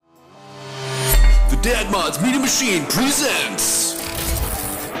Dad Mod's Media Machine presents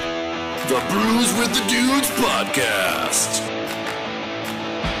the Brews with the Dudes podcast.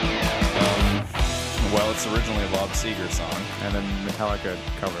 Well, it's originally a Bob Seger song. And then Metallica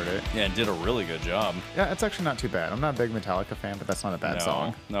covered it. Yeah, and did a really good job. Yeah, it's actually not too bad. I'm not a big Metallica fan, but that's not a bad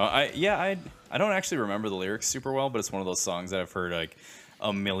song. No, I don't actually remember the lyrics super well, but it's one of those songs that I've heard like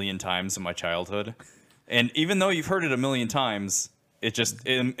a million times in my childhood. And even though you've heard it a million times, it just,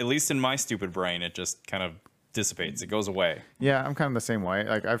 at least in my stupid brain, it just kind of dissipates. It goes away. Yeah, I'm kind of the same way.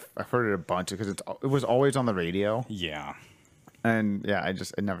 Like I've heard it a bunch because it was always on the radio. Yeah. And yeah,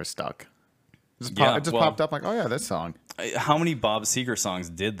 it never stuck. It just popped up like, oh yeah, this song. How many Bob Seger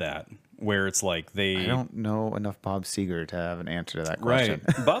songs did that? Where it's like I don't know enough Bob Seger to have an answer to that question.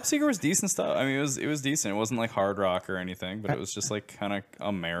 Right. Bob Seger was decent stuff. I mean, it was decent. It wasn't like hard rock or anything, but it was just like kind of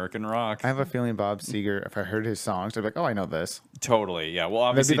American rock. I have a feeling Bob Seger, if I heard his songs, I'd be like, oh, I know this. Totally. Yeah. Well,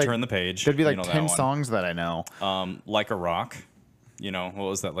 obviously, like, Turn the Page. There'd be like 10 songs that I know. Like a Rock. You know, what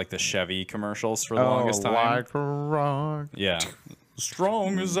was that? Like the Chevy commercials for the longest time. Like a rock. Yeah.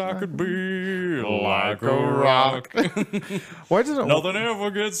 Strong as I could be, like a rock. Why does it? Nothing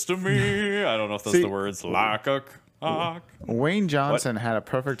ever gets to me. I don't know if those are the words. Like a cock. Wayne Johnson had a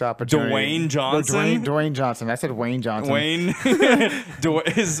perfect opportunity. Dwayne Johnson? Dwayne Johnson. I said Wayne Johnson.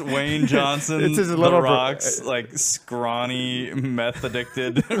 Is Wayne Johnson it's his little the Rock's like scrawny, meth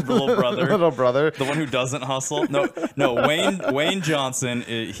addicted little brother? Little brother. The one who doesn't hustle? No. Wayne Johnson,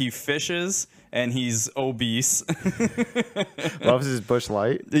 he fishes. And he's obese. Loves his Busch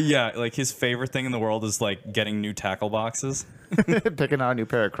Light. Yeah, like his favorite thing in the world is like getting new tackle boxes. Picking out a new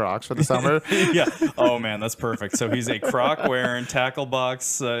pair of Crocs for the summer. Yeah. Oh man, that's perfect. So he's a Croc wearing, tackle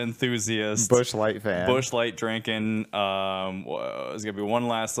box enthusiast. Busch Light fan. Busch Light drinking. There's gonna be one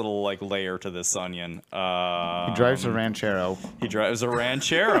last little like layer to this onion. He drives a Ranchero. He drives a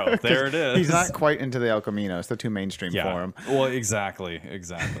Ranchero. There it is. He's not quite into the El Camino. It's too mainstream for him. Well, exactly.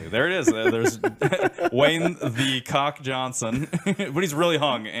 There it is. There's Wayne the Cock Johnson, but he's really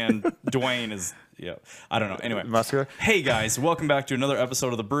hung, and Dwayne is. Yeah, I don't know. Anyway, muscular. Hey guys, welcome back to another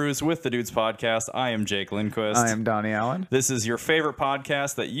episode of the Brews with the Dudes podcast. I am Jake Lindquist. I am Donnie Allen. This is your favorite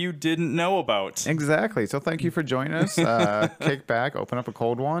podcast that you didn't know about. Exactly. So thank you for joining us. Kick back, open up a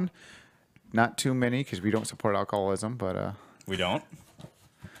cold one. Not too many because we don't support alcoholism, but we don't.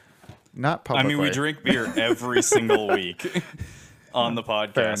 Not publicly. I mean, we drink beer every single week. On the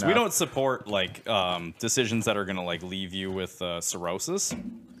podcast, we don't support like decisions that are gonna like leave you with cirrhosis.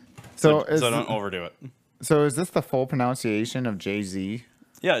 So don't overdo it. So is this the full pronunciation of Jay-Z?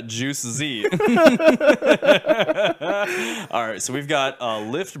 Yeah, Juice Z. All right, so we've got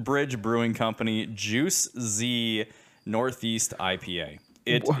Lift Bridge Brewing Company Juice Z Northeast IPA.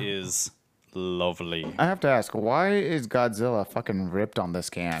 It is lovely. I have to ask, why is Godzilla fucking ripped on this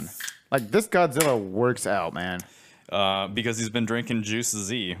can? Like this Godzilla works out, man. Because he's been drinking Juice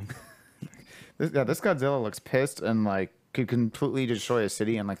Z. This Godzilla looks pissed and like could completely destroy a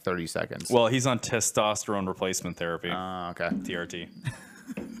city in like 30 seconds. Well, he's on testosterone replacement therapy. Okay. TRT.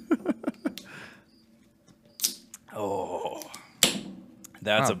 Oh,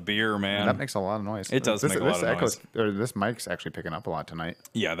 that's a beer, man. That makes a lot of noise. It does make a lot of noise. This mic's actually picking up a lot tonight.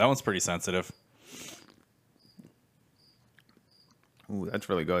 Yeah, that one's pretty sensitive. Ooh, that's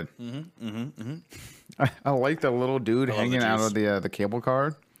really good. I like the little dude hanging out of the cable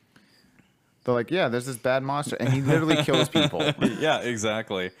car. They're like, yeah, there's this bad monster, and he literally kills people. Yeah,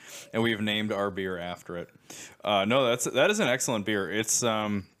 exactly. And we've named our beer after it. No, that is an excellent beer. It's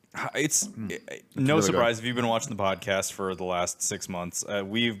no really surprise if you've been watching the podcast for the last 6 months.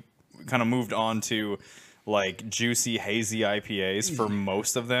 We've kind of moved on to like juicy, hazy IPAs for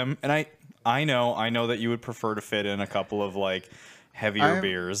most of them, and I know that you would prefer to fit in a couple of like heavier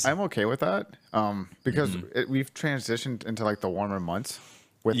beers. I'm okay with that because we've transitioned into like the warmer months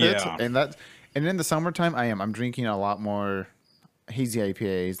with it, and in the summertime I'm drinking a lot more hazy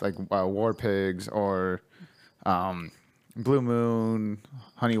IPAs like War Pigs or Blue Moon,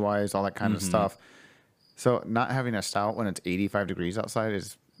 Honey Wise, all that kind of stuff. So not having a stout when it's 85 degrees outside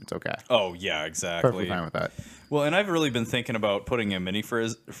it's okay. Oh yeah, exactly. Perfectly fine with that. Well, and I've really been thinking about putting a mini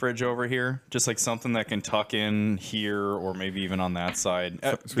fridge over here, just like something that can tuck in here or maybe even on that side.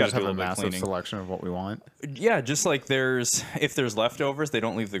 So we just have a massive selection of what we want. Yeah, just like if there's leftovers, they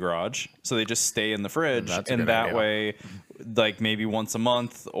don't leave the garage, so they just stay in the fridge, and that way, like maybe once a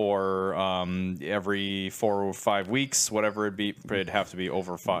month or every 4 or 5 weeks, whatever it'd have to be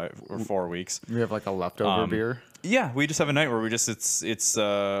over 5 or 4 weeks. We have like a leftover beer. Yeah, we just have a night where it's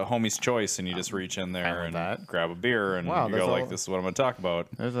homie's choice, and you just reach in there and grab a beer, and you go like, "This is what I'm going to talk about."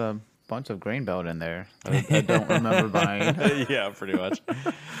 There's a bunch of grain belt in there. I don't remember buying. Yeah, pretty much.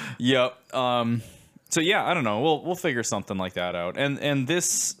 Yep. So yeah, I don't know. We'll figure something like that out. And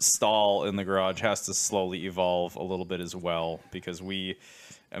this stall in the garage has to slowly evolve a little bit as well because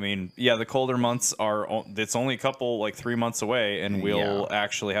I mean, yeah, the colder months it's only a couple, like 3 months away, and we'll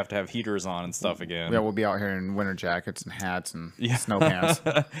actually have to have heaters on and stuff again. Yeah, we'll be out here in winter jackets and hats and snow pants.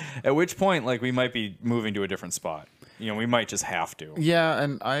 At which point, like, we might be moving to a different spot. You know, we might just have to. Yeah,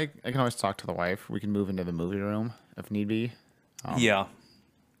 and I can always talk to the wife. We can move into the movie room if need be. Yeah.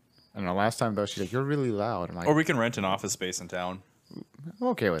 I don't know, last time, though, she's like, you're really loud. I'm like, or we can rent an office space in town. I'm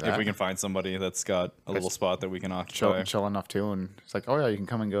okay with that. If we can find somebody that's got a little spot that we can occupy. Chill enough, too. And it's like, oh, yeah, you can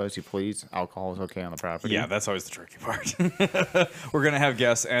come and go as you please. Alcohol is okay on the property. Yeah, that's always the tricky part. We're going to have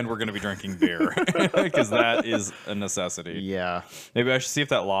guests, and we're going to be drinking beer. Because that is a necessity. Yeah. Maybe I should see if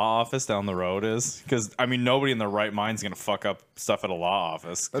that law office down the road is. Because, I mean, nobody in their right mind is going to fuck up stuff at a law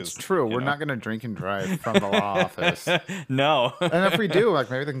office. That's true. We're not going to drink and drive from the law office. No. And if we do, like,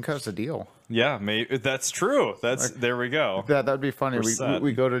 maybe they can cut us a deal. Yeah, maybe that's true. There we go. That'd be funny.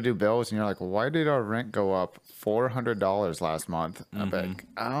 We go to do bills, and you're like, "Why did our rent go up $400 last month?" I'm like,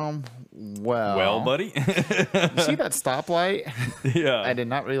 well, buddy, you see that stoplight? Yeah, I did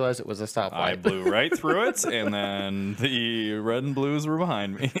not realize it was a stoplight. I blew right through it, and then the red and blues were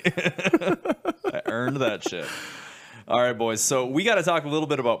behind me. I earned that shit. All right, boys. So we got to talk a little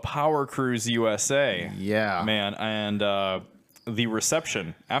bit about Power Cruise USA. Yeah, man, and the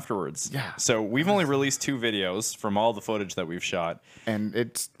reception afterwards. Yeah. So we've only released 2 videos from all the footage that we've shot. And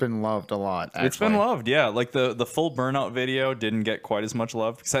it's been loved a lot, actually. It's been loved, yeah. Like the full Burnout video didn't get quite as much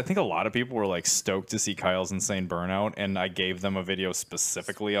love because I think a lot of people were like stoked to see Kyle's insane burnout, and I gave them a video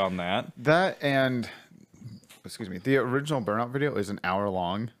specifically on that. That and, excuse me, the original Burnout video is an hour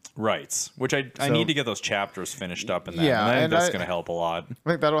long. Right. Which I need to get those chapters finished up in that. Yeah. And that's going to help a lot. I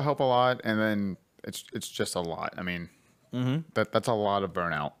think that'll help a lot. And then it's just a lot. I mean... That's a lot of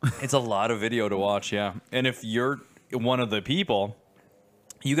burnout. It's a lot of video to watch, yeah. And if you're one of the people,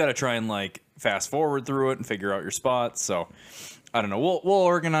 you got to try and like fast forward through it and figure out your spots. So I don't know. We'll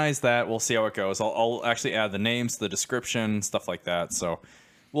organize that. We'll see how it goes. I'll actually add the names, the description, stuff like that. So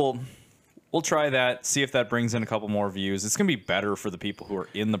we'll try that. See if that brings in a couple more views. It's gonna be better for the people who are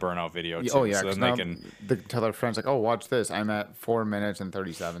in the burnout video too. Oh yeah, so then they can tell their friends like, "Oh, watch this. I'm at 4 minutes and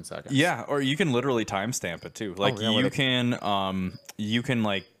 37 seconds." Yeah, or you can literally timestamp it too. Like you can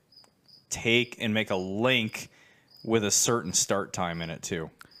like take and make a link with a certain start time in it too.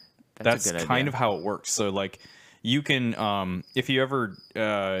 That's kind of how it works. So like you can, if you ever,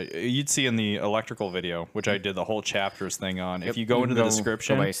 you'd see in the electrical video, which I did the whole chapters thing on. If you go into the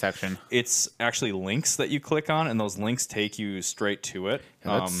description section, it's actually links that you click on, and those links take you straight to it.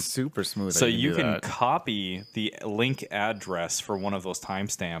 That's super smooth. So you can copy the link address for one of those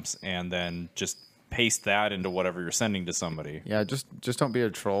timestamps, and then just paste that into whatever you're sending to somebody. Yeah, just don't be a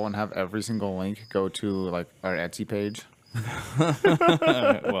troll and have every single link go to like our Etsy page.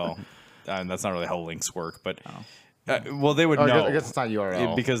 Well. That's not really how links work, but well, they would know. I guess it's not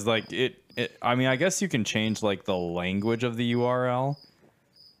URL because like it. I mean, I guess you can change like the language of the URL.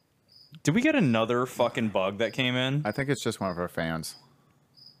 Did we get another fucking bug that came in? I think it's just one of our fans.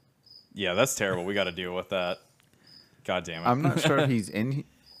 Yeah, that's terrible. We got to deal with that. God damn it! I'm not sure if he's in.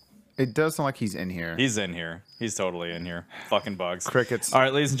 It does sound like he's in here. He's in here. He's totally in here. Fucking bugs. Crickets. All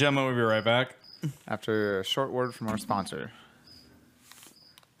right, ladies and gentlemen, we'll be right back after a short word from our sponsor.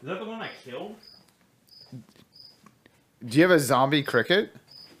 Is that the one I killed? Do you have a zombie cricket?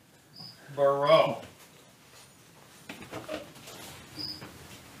 Bro.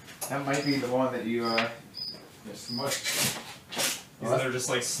 That might be the one that you smushed. They're just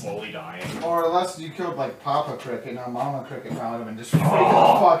like slowly dying. Or unless you killed like Papa Cricket, now Mama Cricket found him and just freaked the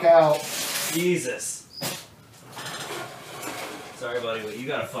fuck out. Jesus. Sorry, buddy, but you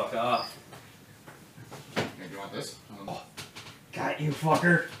gotta fuck off. Do you want this? Got you,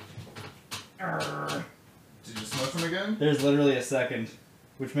 fucker. Did you smush him again? There's literally a second,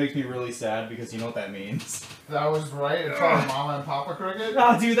 which makes me really sad because you know what that means. That was right. It's called Mama and Papa Cricket.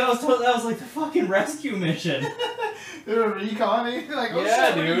 Oh, dude, that was like the fucking rescue mission. They were reconning. Like, oh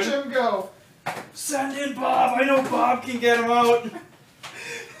yeah, shit, where did Jim go? Send in Bob. I know Bob can get him out.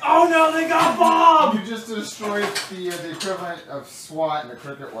 Oh no, they got Bob! You just destroyed the equivalent of SWAT in the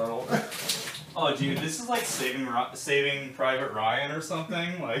cricket world. Oh, dude, this is like Saving Private Ryan or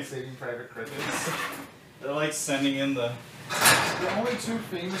something. Like Saving Private Crickets. They're like sending in the. The only 2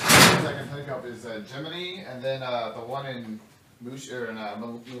 famous crickets I can think of is Jiminy and then the one in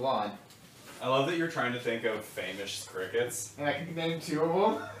Mulan. I love that you're trying to think of famous crickets. And I can name 2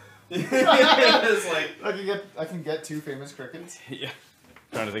 of them. It's like I can get 2 famous crickets. Yeah.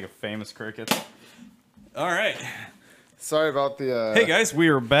 Trying to think of famous crickets. All right. Sorry about the. Hey guys, we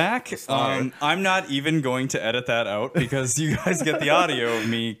are back. I'm not even going to edit that out because you guys get the audio of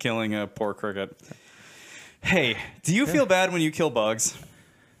me killing a poor cricket. Hey, do you feel bad when you kill bugs?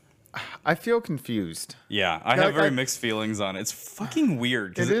 I feel confused. Yeah, I have very mixed feelings on it. It's fucking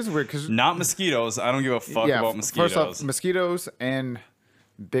weird. It is weird because not mosquitoes. I don't give a fuck about mosquitoes. First off, mosquitoes and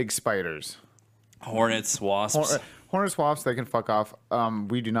big spiders. Hornets, wasps. Hornets, wasps, they can fuck off.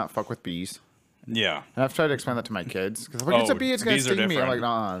 We do not fuck with bees. Yeah. And I've tried to explain that to my kids. Because like, it's a bee, it's going to sting me. I'm like,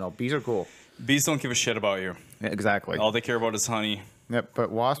 no, bees are cool. Bees don't give a shit about you. Yeah, exactly. All they care about is honey. Yep, but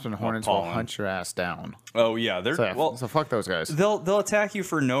wasps and hornets will hunt your ass down. Oh, yeah. So fuck those guys. They'll attack you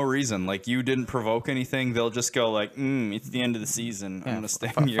for no reason. Like, you didn't provoke anything. They'll just go like, it's the end of the season. I'm going to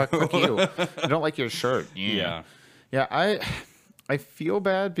sting you. Fuck you. I don't like your shirt. Yeah. Yeah, I feel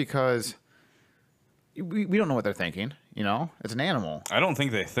bad because we don't know what they're thinking. You know, it's an animal. I don't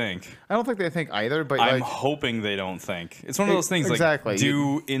think they think. I don't think they think either, but I'm hoping they don't think. It's one of those things exactly. Like,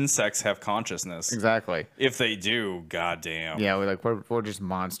 do insects have consciousness? Exactly. If they do, goddamn. Yeah, we're just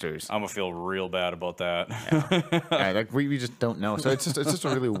monsters. I'm gonna feel real bad about that. Yeah, like we just don't know. So it's just a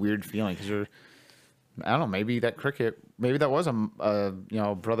really weird feeling because I don't know, maybe that cricket, maybe that was a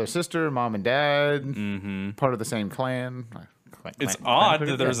brother, sister, mom and dad, part of the same clan. It's odd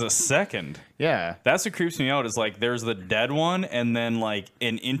that there's a second. Yeah. That's what creeps me out is like there's the dead one and then like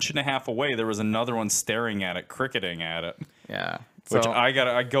an inch and a half away there was another one staring at it, cricketing at it. Yeah. Which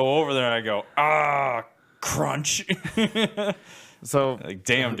I go over there and I go, crunch. So like,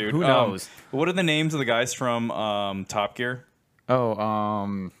 damn, dude. Who knows? What are the names of the guys from Top Gear?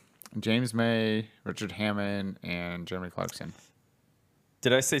 James May, Richard Hammond, and Jeremy Clarkson.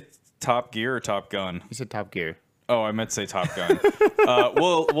 Did I say Top Gear or Top Gun? You said Top Gear. Oh, I meant to say Top Gun.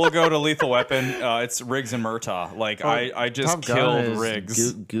 We'll go to Lethal Weapon. It's Riggs and Murtaugh. Like I just killed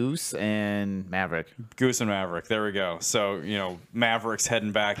Riggs. Goose and Maverick. Goose and Maverick. There we go. So Maverick's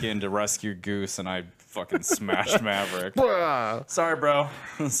heading back in to rescue Goose, and I fucking smashed Maverick. Sorry, bro.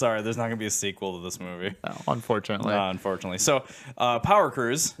 Sorry. There's not gonna be a sequel to this movie. No, unfortunately. Unfortunately. So, Power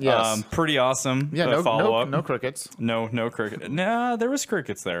Cruise. Yes. Pretty awesome. Yeah. Follow up. No crickets. No cricket. Nah, there was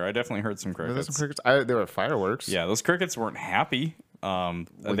crickets there. I definitely heard some crickets. There was some crickets. There were fireworks. Yeah, those crickets weren't happy.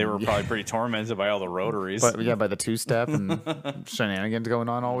 They were probably pretty tormented by all the rotaries. But yeah, by the two-step and shenanigans going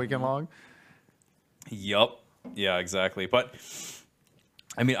on all weekend long. Yup. Yeah, exactly. But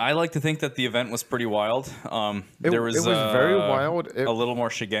I mean, I like to think that the event was pretty wild. There was very wild. A little more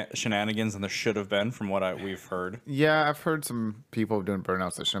shenanigans than there should have been, from what we've heard. Yeah, I've heard some people doing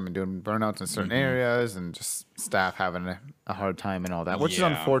burnouts that shouldn't be doing burnouts in certain areas, and just staff having a hard time and all that, which is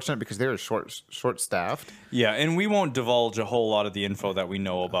unfortunate because they were short-staffed. Yeah, and we won't divulge a whole lot of the info that we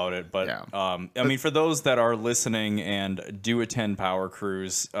know about it, but I mean, for those that are listening and do attend Power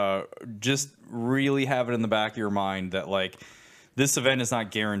Cruise, just really have it in the back of your mind that like, this event is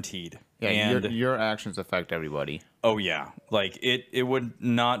not guaranteed. Yeah, and your actions affect everybody. Oh, yeah. Like, it would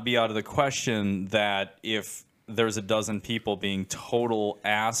not be out of the question that if there's a dozen people being total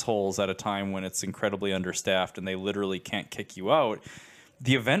assholes at a time when it's incredibly understaffed and they literally can't kick you out,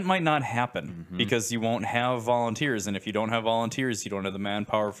 the event might not happen because you won't have volunteers. And if you don't have volunteers, you don't have the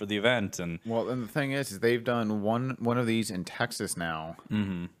manpower for the event. And the thing is they've done one of these in Texas now,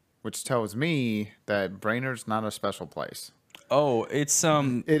 which tells me that Brainerd's not a special place. Oh, it's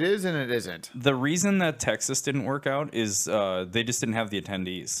it is and it isn't. The reason that Texas didn't work out is they just didn't have the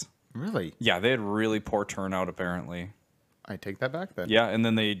attendees. Really? Yeah, they had really poor turnout apparently. I take that back then. Yeah, and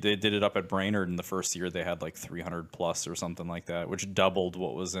then they did it up at Brainerd in the first year. They had like 300 plus or something like that, which doubled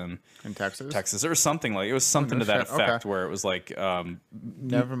what was in Texas or something like it was something to that effect where it was like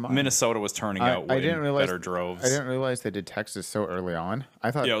never mind. Minnesota was turning out way better droves. I didn't realize they did Texas so early on.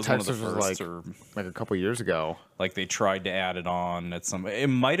 I thought Texas was like a couple years ago. Like they tried to add it on at some. It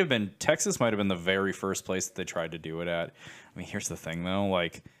might have been Texas. Might have been the very first place that they tried to do it at. I mean, here's the thing though.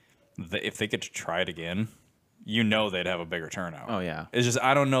 Like, if they get to try it again, they'd have a bigger turnout. Oh yeah. It's just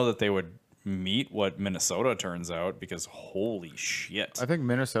I don't know that they would meet what Minnesota turns out because holy shit. I think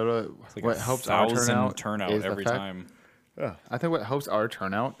Minnesota like what helps our turnout every time. Yeah. I think what helps our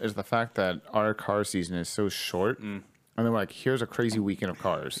turnout is the fact that our car season is so short. And they're like, here's a crazy weekend of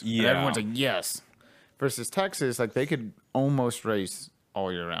cars. Yeah. And everyone's like, yes. Versus Texas, like they could almost race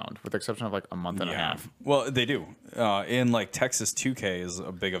all year round, with the exception of like a month and a half. Well, they do. In like Texas 2K is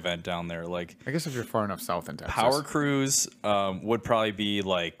a big event down there. Like I guess if you're far enough south in Texas. Power Cruise would probably be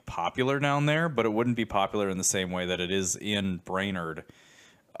like popular down there, but it wouldn't be popular in the same way that it is in Brainerd.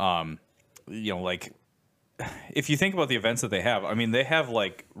 Like if you think about the events that they have, I mean, they have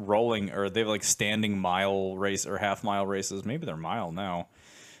like rolling or they have like standing mile race or half mile races. Maybe they're mile now.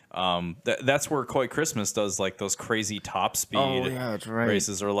 That's where Koi Christmas does like those crazy top speed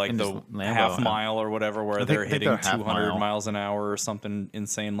races, or like the half mile or whatever, where they're hitting 200 miles an hour or something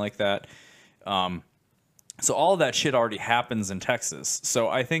insane like that. So all of that shit already happens in Texas. So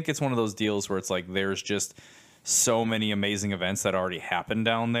I think it's one of those deals where it's like there's just so many amazing events that already happen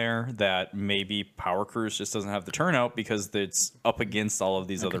down there that maybe Power Cruise just doesn't have the turnout because it's up against all of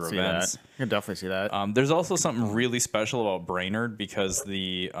these other events. I can definitely see that. There's also something really special about Brainerd because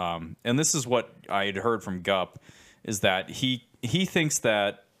and this is what I had heard from Gup, is that he thinks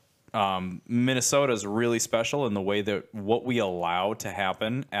that Minnesota is really special in the way that what we allow to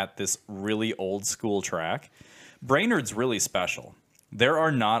happen at this really old school track. Brainerd's really special. There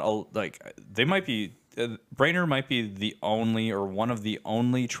are not Brainerd might be the only or one of the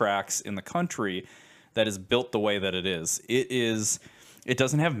only tracks in the country that is built the way that it is. It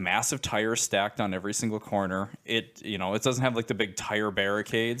doesn't have massive tires stacked on every single corner. It doesn't have like the big tire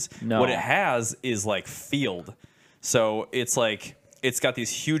barricades. No. What it has is like field. So it's like it's got these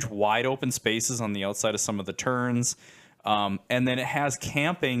huge wide open spaces on the outside of some of the turns. And then it has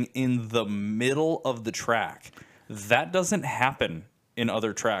camping in the middle of the track. That doesn't happen in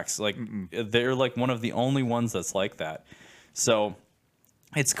other tracks. Like they're like one of the only ones that's like that. So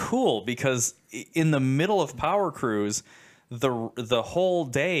it's cool because in the middle of Power Cruise, the whole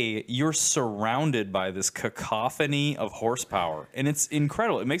day you're surrounded by this cacophony of horsepower, and it's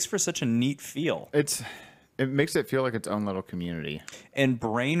incredible. It makes for such a neat feel. It makes it feel like its own little community. And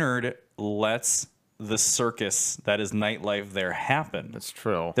Brainerd lets the circus that is nightlife there happen. That's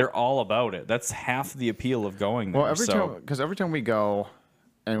true. They're all about it. That's half the appeal of going there. Well, every time we go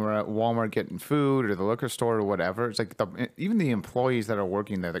and we're at Walmart getting food or the liquor store or whatever, it's like even the employees that are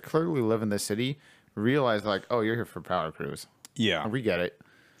working there that clearly live in the city realize like, oh, you're here for Power Cruise. Yeah. And we get it.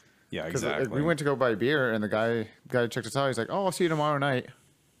 Yeah, exactly. We went to go buy beer and the guy checked us out. He's like, oh, I'll see you tomorrow night.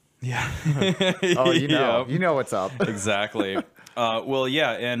 Yeah. Oh, you know what's up. Exactly. Well,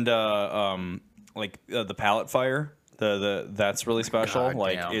 yeah, and the pallet fire, that's really special. God,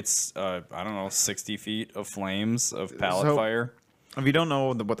 like damn. it's I don't know, 60 feet of flames of pallet fire. If you don't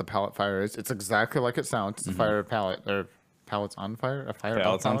know what the pallet fire is, it's exactly like it sounds. It's a fire pallet or pallets on fire. A fire.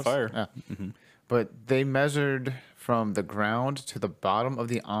 Pallets on fire. Yeah. Mm-hmm. But they measured from the ground to the bottom of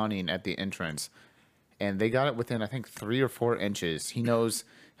the awning at the entrance, and they got it within I think 3 or 4 inches. He knows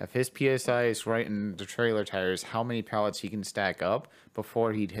if his PSI is right in the trailer tires, how many pallets he can stack up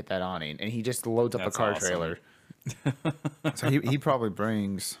before he'd hit that awning. And he just loads up a car trailer. So he probably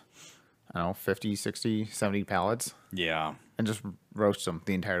brings, I don't know, 50, 60, 70 pallets. Yeah. And just roasts them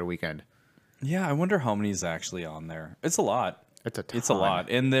the entire weekend. Yeah, I wonder how many is actually on there. It's a lot. It's a ton. It's a lot.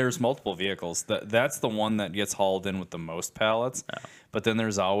 And there's multiple vehicles. That's the one that gets hauled in with the most pallets. Yeah. But then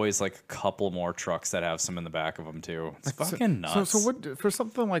there's always like a couple more trucks that have some in the back of them too. It's fucking nuts. So what for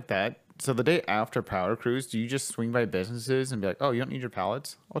something like that? So the day after Power Cruise, do you just swing by businesses and be like, "Oh, you don't need your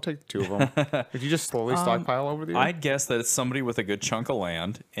pallets? I'll take 2 of them." Did you just slowly stockpile over the year? I'd guess that it's somebody with a good chunk of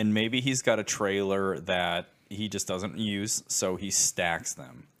land, and maybe he's got a trailer that he just doesn't use, so he stacks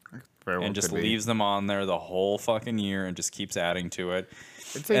them and just leaves them on there the whole fucking year and just keeps adding to it.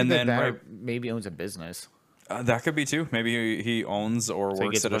 And then maybe owns a business. That could be too. Maybe he owns or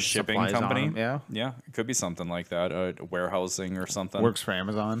works at a shipping company. Yeah, it could be something like that, warehousing or something. Works for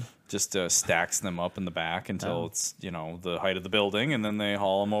Amazon. Just stacks them up in the back until it's the height of the building, and then they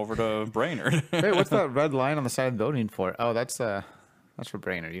haul them over to Brainerd. Hey, what's that red line on the side of the building for? Oh, that's for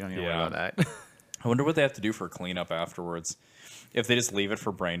Brainerd. You don't need to worry about that. I wonder what they have to do for cleanup afterwards. If they just leave it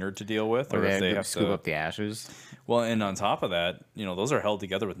for Brainerd to deal with, or if they have scoop up the ashes. Well, and on top of that, those are held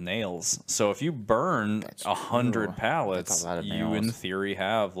together with nails. So if you burn 100 pallets, you in theory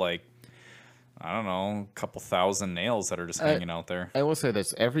have like, I don't know, a couple thousand nails that are just hanging out there. I will say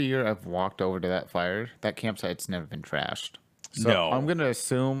this: every year I've walked over to that fire, that campsite's never been trashed. So no. I'm gonna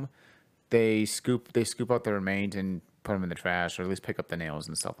assume they scoop out the remains and put them in the trash, or at least pick up the nails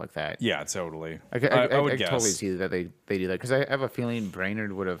and stuff like that. Yeah, totally. I would guess. Totally see that they do that, because I have a feeling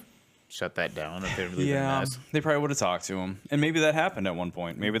Brainerd would have shut that down if they really been a mess. They probably would have talked to him, and maybe that happened at one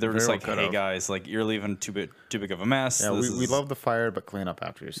point. Maybe they were just like, "Hey guys, like you're leaving too big of a mess." Yeah, we love the fire, but clean up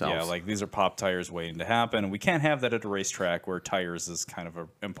after yourselves. Yeah, like these are pop tires waiting to happen, and we can't have that at a racetrack where tires is kind of an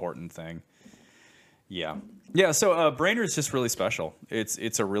important thing. Yeah. So Brainerd is just really special.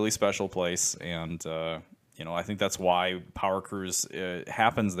 It's a really special place, and I think that's why Power Cruise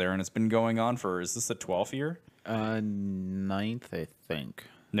happens there, and it's been going on for, is this the 12th year? 9th, I think.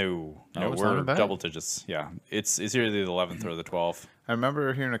 No, we're double digits. Yeah, it's either the 11th or the 12th. I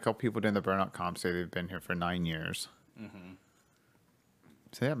remember hearing a couple people doing the Burnout Comp say they've been here for 9 years. Mm-hmm.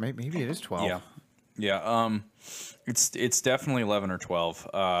 So yeah, maybe it is 12. Yeah, it's definitely 11 or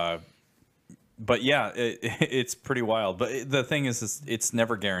 12. But yeah, it's pretty wild. But the thing is it's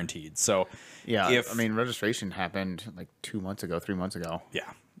never guaranteed. So yeah, I mean, registration happened like 3 months ago.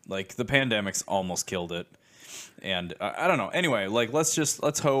 Yeah, like the pandemic's almost killed it. And I don't know. Anyway, like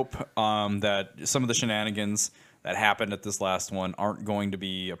let's hope that some of the shenanigans that happened at this last one aren't going to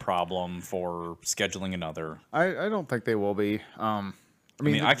be a problem for scheduling another. I don't think they will be. I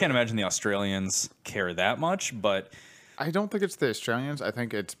mean, I can't imagine the Australians care that much, but I don't think it's the Australians. I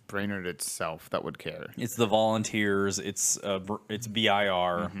think it's Brainerd itself that would care. It's the volunteers. It's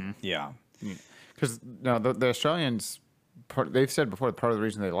BIR. Yeah. Because no, the Australians, they've said before, part of the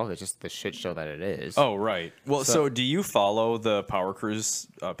reason they love it is just the shit show that it is. Oh, right. Well, so do you follow the Power Cruise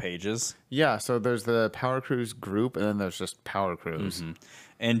pages? Yeah. So there's the Power Cruise group, and then there's just Power Cruise.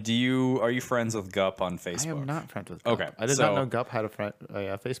 And are you friends with Gup on Facebook? I am not friends with Gup. Okay, I did not know Gup had a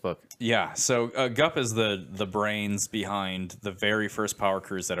Facebook. Yeah, so Gup is the brains behind the very first Power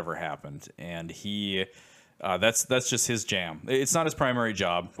Cruise that ever happened, and he that's just his jam. It's not his primary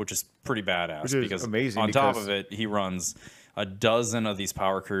job, which is pretty badass. Which is because amazing. On top of it, he runs a dozen of these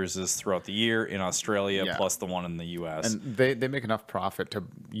Power Cruises throughout the year in Australia, plus the one in the U.S. And they make enough profit to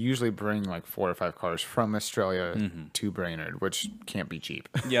usually bring like 4 or 5 cars from Australia to Brainerd, which can't be cheap.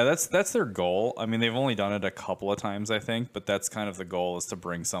 Yeah, that's their goal. I mean, they've only done it a couple of times, I think, but that's kind of the goal, is to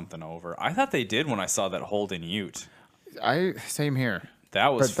bring something over. I thought they did when I saw that Holden Ute. Same here.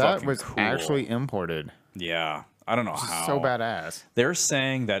 That was but that fucking was cool. Actually imported. Yeah, I don't know how. So badass. They're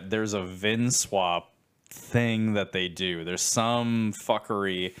saying that there's a VIN swap thing that they do. There's some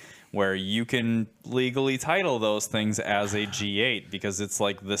fuckery where you can legally title those things as a G8 because it's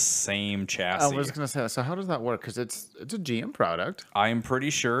like the same chassis. I was gonna say, so how does that work? Because it's a GM product. I'm pretty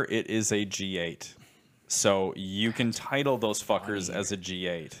sure it is a G8, so you can title those fuckers as a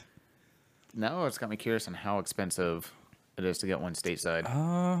G8. Now it's got me curious on how expensive it is to get one stateside.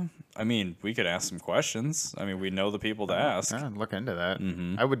 I mean, we could ask some questions. I mean, we know the people to ask. Yeah, look into that.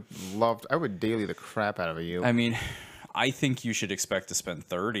 I would daily the crap out of a U. I mean, I think you should expect to spend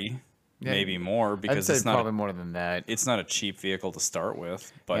 30, maybe more, because I'd say it's not probably more than that. It's not a cheap vehicle to start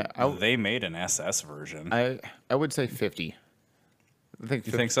with, but they made an SS version. I would say 50. You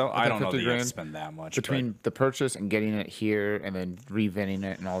think so? I don't know that you have to spend that much. Between the purchase and getting it here and then reventing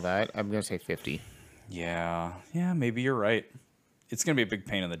it and all that, I'm going to say 50. Yeah, maybe you're right. It's going to be a big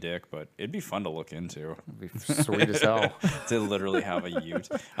pain in the dick, but it'd be fun to look into. It'd be sweet as hell. To literally have a Ute.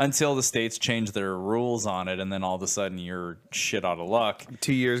 Until the states change their rules on it, and then all of a sudden you're shit out of luck.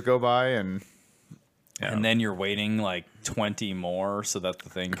 2 years go by, and then you're waiting like 20 more so that the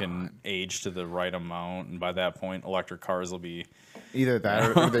thing can age to the right amount. And by that point, electric cars will be... Either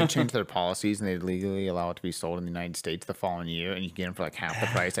that or they change their policies and they legally allow it to be sold in the United States the following year, and you get them for like half the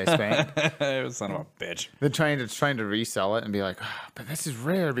price I spent. It was son of a bitch. They're trying to resell it and be like, but this is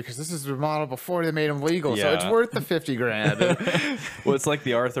rare because this is the model before they made them legal, so it's worth the 50 grand. Well, it's like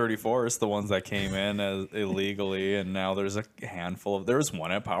the R34s, the ones that came in as illegally, and now there's a handful of... There's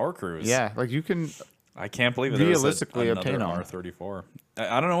one at Power Cruise. Yeah, like you can... I can't believe it. Realistically another obtain them. R34.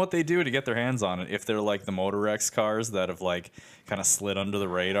 I don't know what they do to get their hands on it. If they're like the Motorex cars that have like kind of slid under the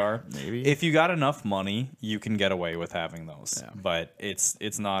radar. Maybe. If you got enough money, you can get away with having those. Yeah. But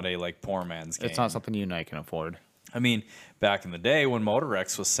it's not a like poor man's game. It's not something you and I can afford. I mean, back in the day when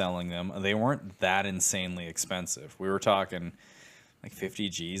Motorex was selling them, they weren't that insanely expensive. We were talking like 50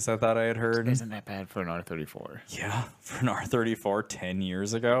 G's, I thought I had heard. Isn't that bad for an R34? Yeah, for an R34 10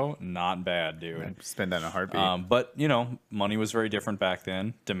 years ago, not bad, dude. I'd spend that in a heartbeat. But, you know, money was very different back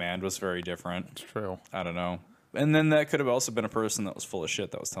then. Demand was very different. It's true. I don't know. And then that could have also been a person that was full of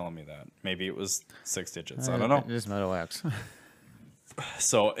shit that was telling me that. Maybe it was 6 digits. I don't know. It is Moto X.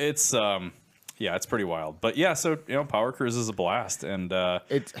 So it's... yeah, it's pretty wild. But yeah, so, you know, Power Cruise is a blast. And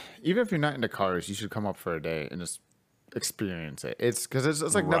it's even if you're not into cars, you should come up for a day and just experience it. It's because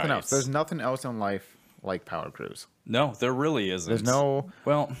it's like nothing else. There's nothing else in life like Power Cruise. No, there really isn't. There's no...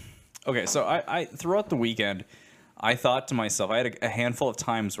 Well, okay, so I throughout the weekend, I thought to myself, I had a handful of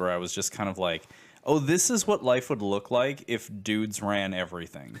times where I was just kind of like, oh, this is what life would look like if dudes ran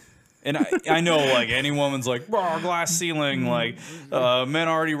everything. And I know, like, any woman's like, glass ceiling, like, men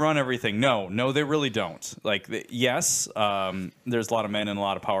already run everything. No, they really don't. Like, yes, there's a lot of men in a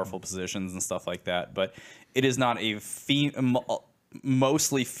lot of powerful positions and stuff like that, but it is not a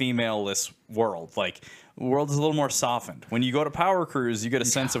mostly female-less world. Like, the world is a little more softened. When you go to Power Cruise, you get a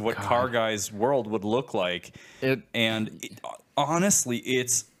sense of what car guys' world would look like. Honestly,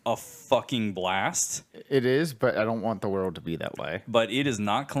 it's a fucking blast. It is, but I don't want the world to be that way. But it is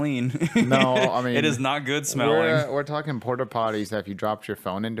not clean. No, I mean... it is not good smelling. We're talking porta potties that if you dropped your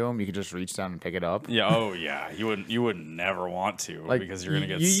phone into them, you could just reach down and pick it up. Yeah, oh yeah. You would never want to, because you're going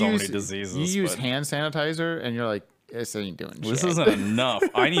to get so many diseases. You use hand sanitizer, and you're like, this ain't doing shit. This isn't enough.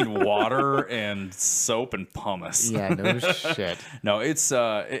 I need water and soap and pumice. Yeah, no shit. No, it's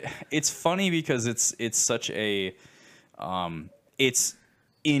funny because it's such a it's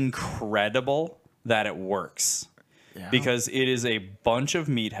incredible that it works. Yeah. Because it is a bunch of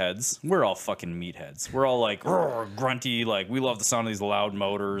meatheads. We're all fucking meatheads. We're all like grunty, like we love the sound of these loud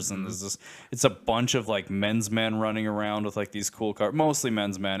motors, and there's this. It's a bunch of like men's men running around with like these cool cars, mostly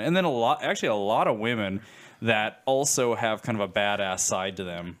men's men, and then a lot of women that also have kind of a badass side to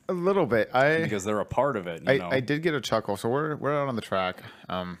them. A little bit, because they're a part of it. I did get a chuckle. So we're out on the track.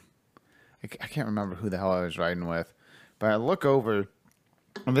 I can't remember who the hell I was riding with, but I look over,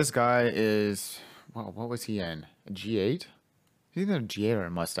 and this guy is, well, what was he in? A G8? He's either a G8 or a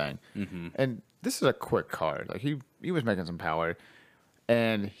Mustang. Mm-hmm. And this is a quick car. Like he was making some power,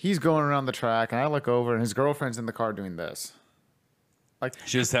 and he's going around the track, and I look over, and his girlfriend's in the car doing this. Like,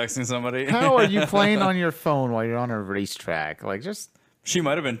 she was texting somebody. How are you playing on your phone while you're on a racetrack? Like, just... She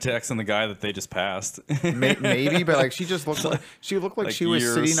might have been texting the guy that they just passed. Maybe, but like she just looked like she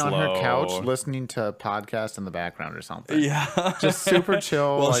was sitting on her couch listening to a podcast in the background or something. Yeah, just super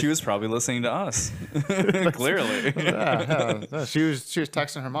chill. Well, she was probably listening to us. Clearly. Yeah. She was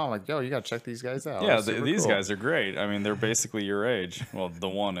texting her mom like, "Yo, you gotta check these guys out." Yeah, these guys are great. I mean, they're basically your age. Well, the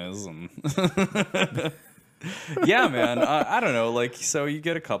one is, and. Yeah, man. I don't know. Like, so you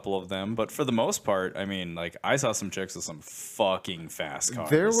get a couple of them, but for the most part, I mean, like, I saw some chicks with some fucking fast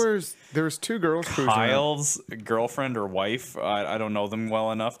cars. There was two girls. Kyle's girlfriend or wife. I don't know them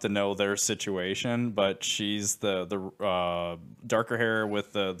well enough to know their situation, but she's the darker hair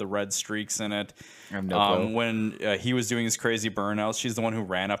with the red streaks in it. I have no clue. When he was doing his crazy burnouts, she's the one who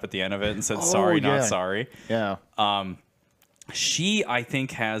ran up at the end of it and said, "Sorry, not sorry." Yeah. She, I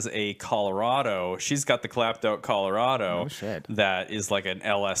think, has a Colorado. She's got the clapped out Colorado that is like an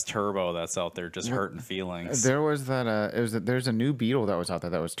LS turbo that's out there just hurting feelings. There was that. There's a new Beetle that was out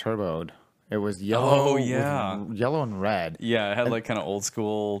there that was turboed. It was yellow. Oh yeah, yellow and red. Yeah, it had like kind of old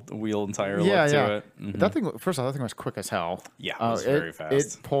school wheel and tire look to it. Mm-hmm. That thing, first of all, that thing was quick as hell. Yeah, it was very fast.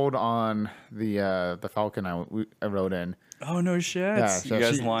 It pulled on the Falcon I rode in. Oh no shit! Yeah, so you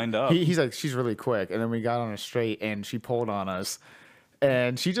guys lined up. He's like, she's really quick, and then we got on a straight, and she pulled on us,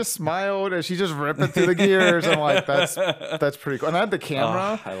 and she just smiled, and she just ripped it through the gears. I'm like, that's pretty cool. And I had the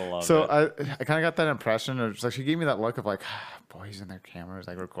camera, I love so it. I kind of got that impression of just like she gave me that look of like, boys in their cameras,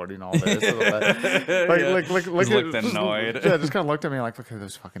 like recording all this, like looked annoyed. Yeah, just kind of looked at me like, look at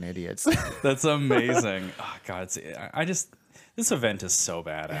those fucking idiots. That's amazing. Oh god, this event is so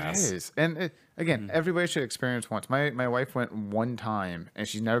badass. It is, and again, everybody should experience once. My wife went one time, and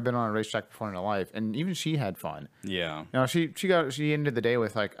she's never been on a racetrack before in her life, and even she had fun. Yeah. Now she ended the day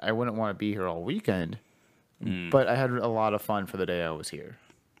with like, I wouldn't want to be here all weekend, but I had a lot of fun for the day I was here.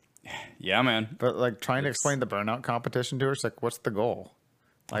 Yeah, man. But like trying to explain the burnout competition to her, it's like, what's the goal?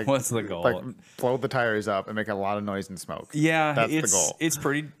 Like, what's the goal? Like, blow the tires up and make a lot of noise and smoke. Yeah, that's the goal. It's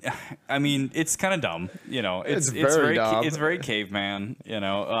pretty. I mean, it's kind of dumb. You know, it's very dumb. It's very caveman. You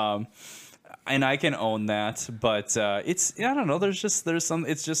know, and I can own that. But it's, I don't know. There's some.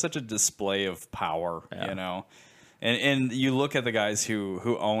 It's just such a display of power. Yeah. You know, and you look at the guys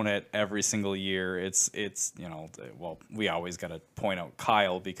who own it every single year. It's you know, well, we always got to point out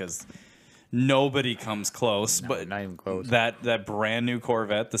Kyle because. Nobody comes close, but not even close. That brand new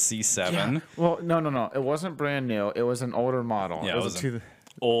Corvette, the C7. Yeah. Well, no, it wasn't brand new. It was an older model. Yeah, it was an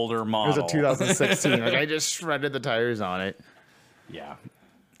older model. It was a 2016. Like I just shredded the tires on it. Yeah,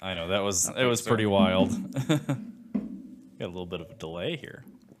 I know it was pretty wild. Got a little bit of a delay here.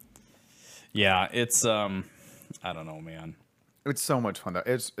 Yeah, it's I don't know, man. It's so much fun though.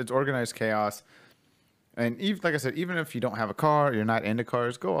 It's organized chaos. And even, like I said, even if you don't have a car, you're not into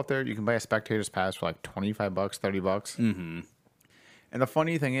cars, go out there. You can buy a spectator's pass for like $25, $30. Mm-hmm. And the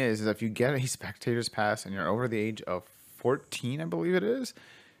funny thing is if you get a spectator's pass and you're over the age of 14, I believe it is,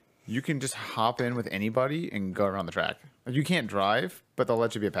 you can just hop in with anybody and go around the track. You can't drive, but they'll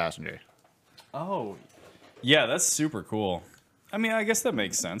let you be a passenger. Oh, yeah, that's super cool. I mean, I guess that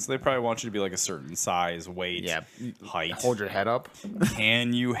makes sense. They probably want you to be like a certain size, weight, height. Hold your head up.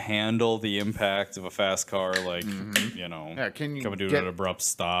 Can you handle the impact of a fast car? Like, you know, can you coming to an abrupt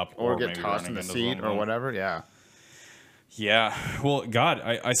stop, or get tossed in the seat or whatever? Yeah. Yeah. Well, God,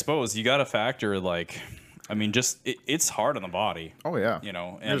 I suppose you got to factor like, I mean, just it's hard on the body. Oh yeah. You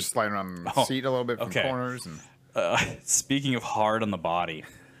know, and you're just sliding around the seat a little bit from corners. And speaking of hard on the body.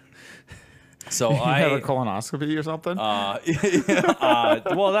 So you have a colonoscopy or something.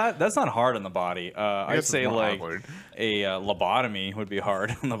 Well, that's not hard on the body. I'd say like awkward. A lobotomy would be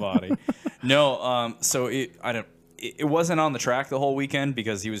hard on the body. No, so it wasn't on the track the whole weekend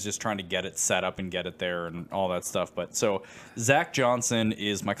because he was just trying to get it set up and get it there and all that stuff. But so Zach Johnson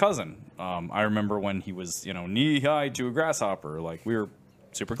is my cousin. I remember when he was, knee high to a grasshopper. Like we were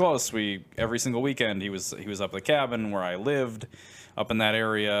super close. Every single weekend he was up at the cabin where I lived, up in that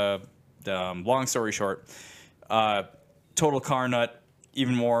area. Long story short, total car nut.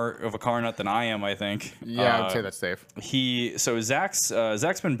 Even more of a car nut than I am, I think. Yeah, I'd say that's safe.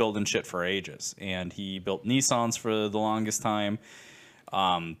 Zach's been building shit for ages, and he built Nissans for the longest time.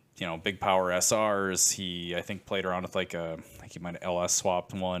 Big power SRs. He, I think, played around with I think he might have LS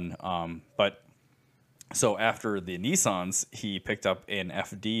swapped one. But so after the Nissans, he picked up an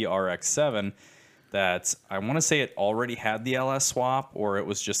FD RX-7 that I want to say it already had the LS swap, or it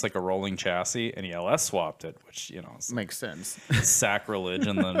was just like a rolling chassis, and he LS swapped it, which makes sense. Sacrilege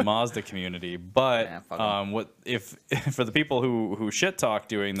in the Mazda community. But what if for the people who shit talk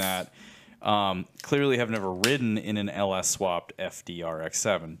doing that, clearly have never ridden in an LS swapped FD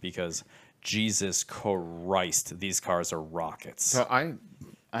RX-7 because Jesus Christ, these cars are rockets. So I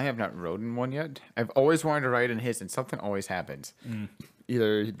have not ridden one yet. I've always wanted to ride in his, and something always happens.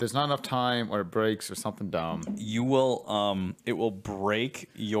 Either there's not enough time or it breaks or something dumb. You will it will break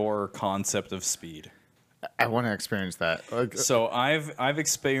your concept of speed. I want to experience that. So I've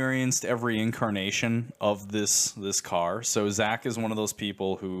experienced every incarnation of this car. So Zach is one of those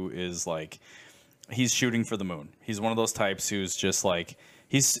people who is like, he's shooting for the moon. He's one of those types who's just like,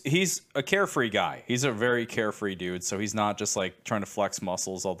 he's a carefree guy. He's a very carefree dude. So he's not just like trying to flex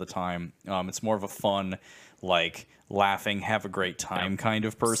muscles all the time. It's more of a fun, like laughing, have a great time kind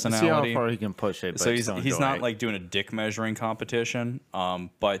of personality. See how far he can push it. But so he's not like doing a dick measuring competition.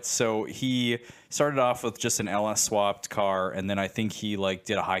 But so he started off with just an LS swapped car, and then I think he like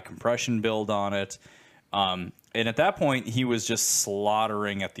did a high compression build on it. And at that point, he was just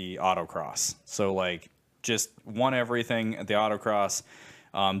slaughtering at the autocross. So like just won everything at the autocross.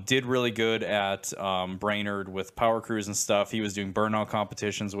 Did really good at Brainerd with Power Cruise and stuff. He was doing burnout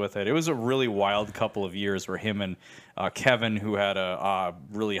competitions with it. It was a really wild couple of years where him and Kevin, who had a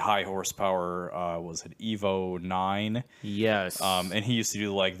really high horsepower, was it Evo 9? Yes. And he used to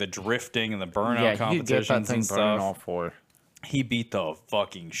do like the drifting and the burnout competitions and stuff. He beat the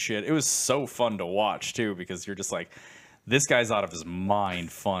fucking shit. It was so fun to watch too because you're just like, this guy's out of his mind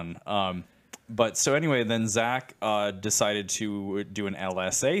fun. But so anyway, then Zach decided to do an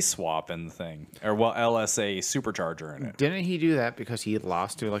LSA swap in the thing, or LSA supercharger in it. Didn't he do that because he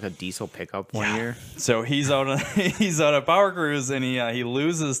lost to like a diesel pickup one year? So he's out of Power Cruise and he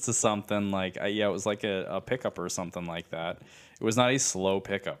loses to something like it was like a pickup or something like that. It was not a slow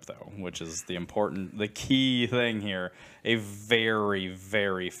pickup though, which is the key thing here. A very,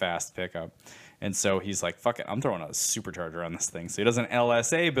 very fast pickup. And so he's like, fuck it, I'm throwing a supercharger on this thing. So he does an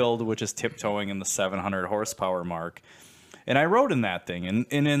LSA build, which is tiptoeing in the 700 horsepower mark. And I rode in that thing. And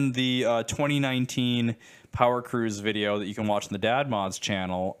in the 2019 Power Cruise video that you can watch on the Dad Mods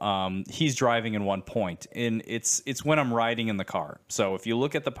channel, he's driving in one point. And it's when I'm riding in the car. So if you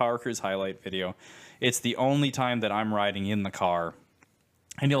look at the Power Cruise highlight video, it's the only time that I'm riding in the car.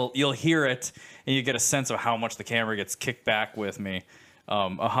 And you'll hear it, and you get a sense of how much the camera gets kicked back with me.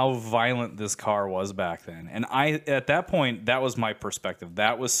 How violent this car was back then. And at that point, that was my perspective.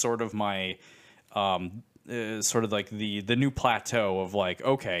 That was sort of my, sort of like the new plateau of like,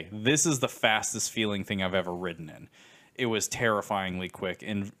 okay, this is the fastest feeling thing I've ever ridden in. It was terrifyingly quick,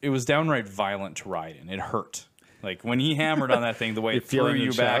 and it was downright violent to ride in. It hurt. Like when he hammered on that thing, the way it threw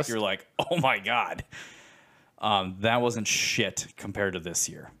you back, you're like, oh my God. That wasn't shit compared to this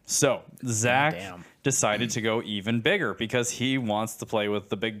year. So Zach decided to go even bigger because he wants to play with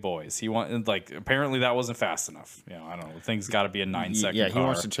the big boys. Apparently that wasn't fast enough. I don't know. Thing's got to be a 9-second car. He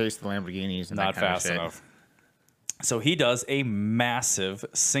wants to chase the Lamborghinis and not that kind fast of shit. enough. So he does a massive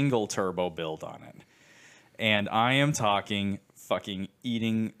single turbo build on it. And I am talking fucking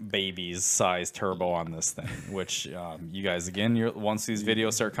eating babies size turbo on this thing, which you guys, again, once these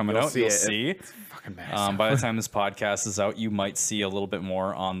videos start coming out, you'll see. It's fucking massive. By the time this podcast is out, you might see a little bit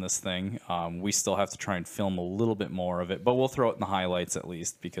more on this thing. We still have to try and film a little bit more of it, but we'll throw it in the highlights at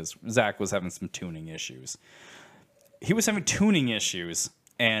least because Zach was having some tuning issues. He was having tuning issues,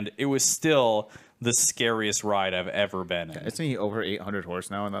 and it was still the scariest ride I've ever been in. Isn't he over 800 horse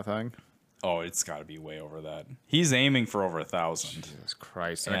now in that thing? Oh, it's got to be way over that. He's aiming for over 1,000. Jesus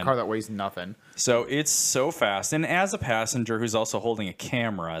Christ. And a car that weighs nothing. So it's so fast. And as a passenger who's also holding a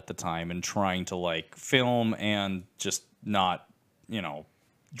camera at the time and trying to like film and just not,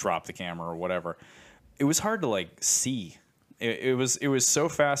 drop the camera or whatever. It was hard to like see. It was so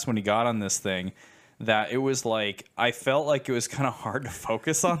fast when he got on this thing that it was like I felt like it was kind of hard to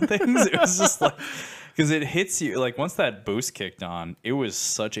focus on things. It was just like because it hits you like once that boost kicked on, it was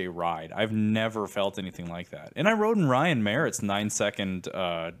such a ride. I've never felt anything like that. And I rode in Ryan Merritt's 9-second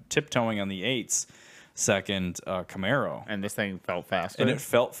tiptoeing on the 8-second Camaro, and this thing felt faster. and it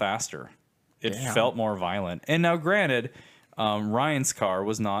felt faster. It felt more violent. And now, granted, Ryan's car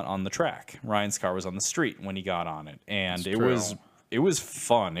was not on the track. Ryan's car was on the street when he got on it, and it was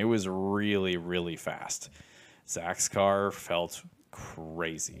fun. It was really, really fast. Zach's car felt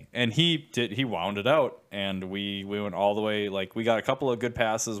crazy, and he wound it out, and we went all the way. Like we got a couple of good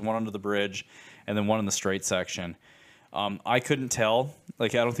passes, one under the bridge, and then one in the straight section. I couldn't tell.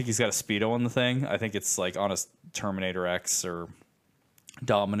 Like I don't think he's got a speedo on the thing. I think it's like on a Terminator X or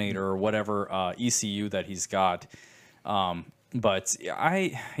Dominator or whatever ECU that he's got. But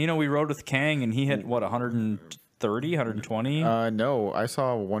we rode with Kang, and he hit what 130, 120. No, I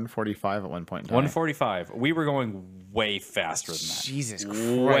saw 145 at one point in time. 145. We were going way faster than that. Jesus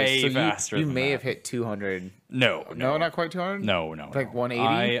Christ! Way so faster. You than may that. have hit 200. No, not quite 200. No. Like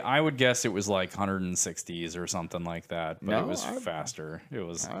 180. I would guess it was like 160s or something like that. But it was faster. It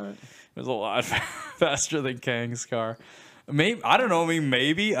was a lot faster than Kang's car. Maybe I don't know. I mean,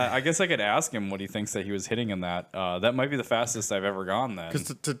 maybe I guess I could ask him what he thinks that he was hitting in that. That might be the fastest I've ever gone. Then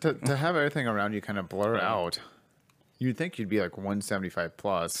because to have everything around you kind of blur out, you'd think you'd be like 175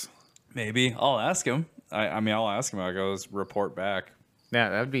 plus. Maybe I'll ask him. I'll ask him. I'll go report back. Yeah,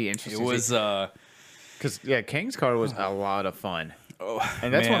 that'd be interesting. It was because Kang's car was a lot of fun. Oh,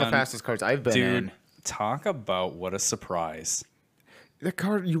 and that's one of the fastest cars I've been in. Talk about what a surprise! The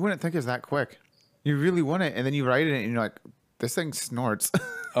car you wouldn't think is that quick. You really wouldn't, and then you ride it, and you're like, this thing snorts.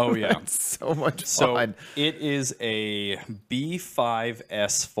 Oh yeah, it's so much so fun. It is a B5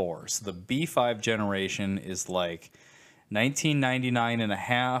 S4. So the B5 generation is like 1999 and a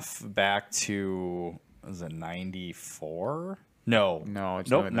half back to was it 94? No, it's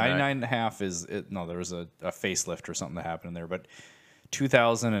nope. not 99 and a half is it? No, there was a facelift or something that happened in there, but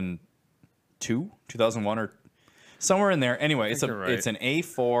 2002, 2001, or somewhere in there. Anyway, it's an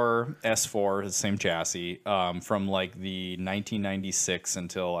A4 S4, the same chassis, from like the 1996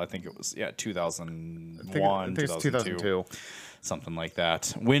 until I think it was 2001, I think it's 2002, something like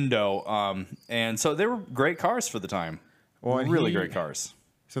that. Window, and so they were great cars for the time. Well, really great cars.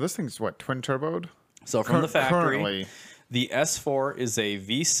 So this thing's what, twin turboed? So from the factory, currently, the S4 is a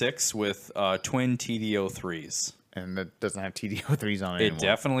V6 with twin TD03s. And it doesn't have TD03s on it anymore. It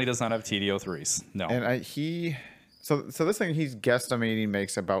definitely does not have TD03s. No. And So this thing he's guesstimating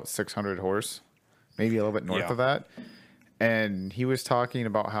makes about 600 horse, maybe a little bit north of that. And he was talking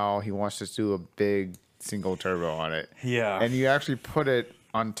about how he wants to do a big single turbo on it. Yeah. And you actually put it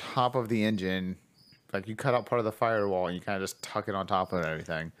on top of the engine. Like you cut out part of the firewall and you kind of just tuck it on top of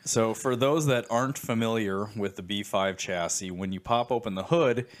everything. So for those that aren't familiar with the B5 chassis, when you pop open the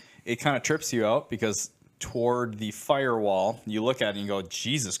hood, it kind of trips you out because toward the firewall, you look at it and you go,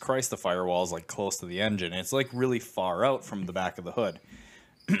 Jesus Christ, the firewall is like close to the engine. It's like really far out from the back of the hood.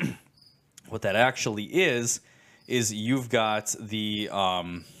 What that actually is you've got the...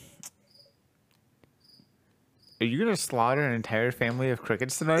 Are you going to slaughter an entire family of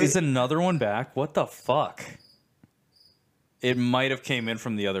crickets tonight? Is another one back? What the fuck? It might have came in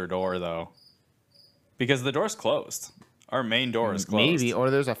from the other door, though. Because the door's closed. Our main door is closed. Maybe, or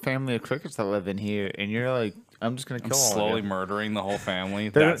there's a family of crickets that live in here, and you're like, I'm just going to kill all of you. Slowly murdering the whole family.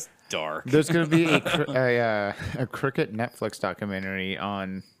 That's dark. There's going to be a cricket Netflix documentary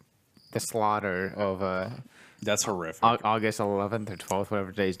on the slaughter of... That's horrific. August 11th or 12th,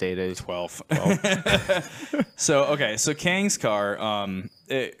 whatever today's date is. 12. So Kang's car,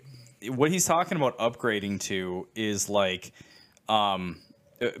 what he's talking about upgrading to is like,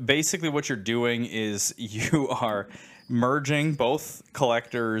 basically what you're doing is you are merging both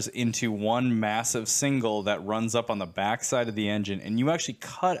collectors into one massive single that runs up on the back side of the engine, and you actually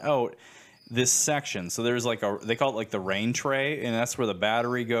cut out this section. So there's like they call it like the rain tray, and that's where the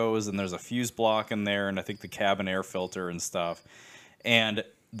battery goes, and there's a fuse block in there, and I think the cabin air filter and stuff. And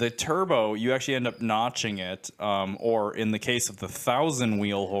the turbo, you actually end up notching it, or in the case of the 1,000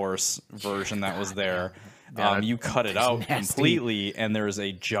 wheel horse version that was there, you cut it out completely, and there's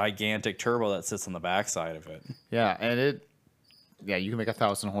a gigantic turbo that sits on the backside of it. Yeah, and you can make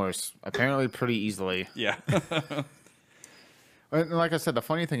 1,000 horse apparently pretty easily. Yeah. And like I said, the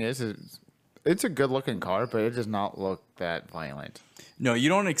funny thing is it's a good-looking car, but it does not look that violent. No, you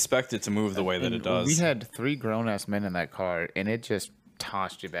don't expect it to move the way that it does. We had 3 grown-ass men in that car, and it just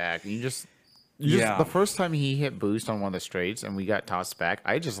tossed you back. You just The first time he hit boost on one of the straights and we got tossed back,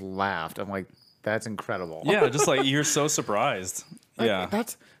 I just laughed. I'm like, that's incredible. Yeah, just like you're so surprised. Yeah.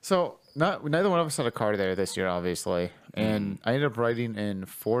 That's so neither one of us had a car there this year, obviously. And I ended up riding in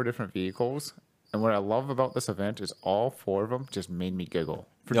 4 different vehicles. And what I love about this event is all 4 of them just made me giggle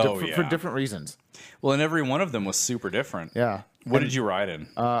for different reasons. Well, and every one of them was super different. Yeah. What did you ride in?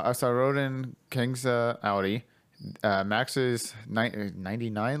 So I rode in King's Audi, Max's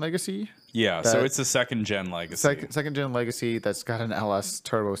 99 Legacy. Yeah, so it's a second gen Legacy. Second gen Legacy that's got an LS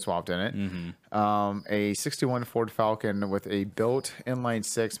turbo swapped in it. A 61 Ford Falcon with a built inline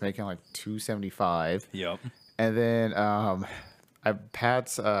 6 making like 275. Yep. And then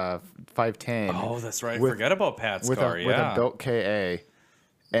Pat's 510. Oh, that's right. Forget about Pat's car. With a built KA.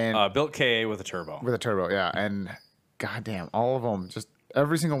 And built KA with a turbo. With a turbo, yeah. And goddamn, all of them, just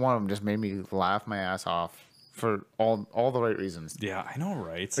every single one of them just made me laugh my ass off for all the right reasons. Yeah, I know,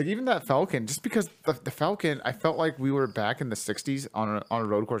 right? Like even that Falcon, just because the Falcon, I felt like we were back in the 60s on a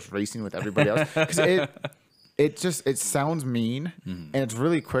road course racing with everybody else. Because it sounds mean, and it's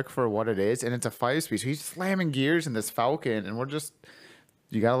really quick for what it is, and it's a 5-speed. So he's slamming gears in this Falcon, and we're just...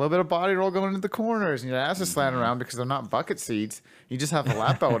 You got a little bit of body roll going into the corners, and your ass is slanting around because they're not bucket seats. You just have the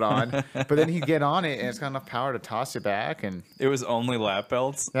lap belt on, but then you get on it, and it's got enough power to toss you back. And it was only lap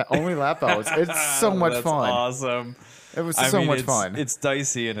belts. Yeah, only lap belts. It's so much fun. Awesome. It was so much fun. It's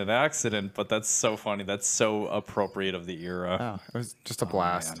dicey in an accident, but that's so funny. That's so appropriate of the era. Oh, it was just a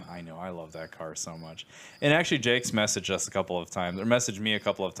blast. Man, I know. I love that car so much. And actually, Jake's messaged us a couple of times, or messaged me a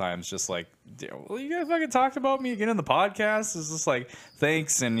couple of times, just like, well, you guys fucking talked about me again in the podcast. It's just like,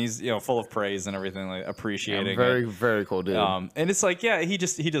 thanks. And he's, full of praise and everything, like appreciating very, it. very cool dude. And it's like, yeah, he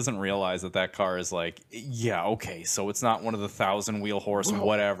doesn't realize that car is like, yeah, okay, so it's not one of the 1,000 wheel horse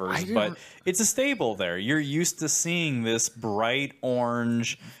whatevers, but it's a stable there. You're used to seeing this bright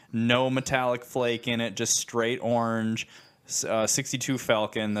orange, no metallic flake in it, just straight orange 62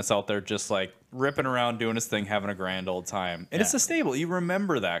 Falcon that's out there just like ripping around doing his thing, having a grand old time. And it's a stable. You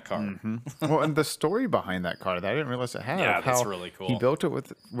remember that car. Well, and the story behind that car that I didn't realize it had. Yeah, that's really cool. He built it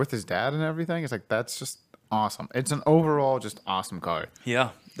with his dad and everything. It's like, that's just awesome. It's an overall just awesome car.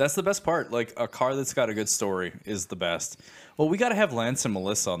 Yeah, that's the best part. Like, a car that's got a good story is the best. Well, we got to have Lance and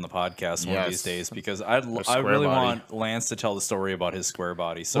Melissa on the podcast one of these days, because I really want Lance to tell the story about his square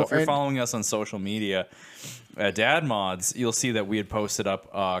body. So if you're following us on social media at Dad Mods, you'll see that we had posted up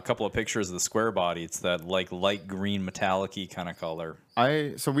a couple of pictures of the square body. It's that like light green metallic-y kind of color.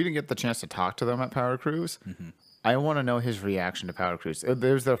 So we didn't get the chance to talk to them at Power Cruise. I want to know his reaction to Power Cruise.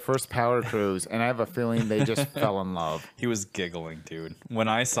 There's their first Power Cruise, and I have a feeling they just fell in love. He was giggling, dude. When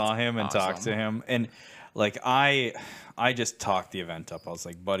I saw him and talked to him, and like I just talked the event up. I was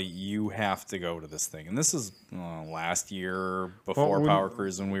like, buddy, you have to go to this thing. And this is last year before Power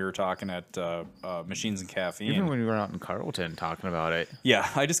Cruise, when we were talking at Machines and Caffeine. Even when we were out in Carlton talking about it. Yeah,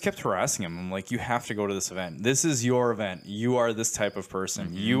 I just kept harassing him. I'm like, you have to go to this event. This is your event. You are this type of person.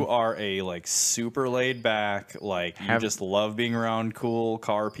 You are a like super laid back, like you just love being around cool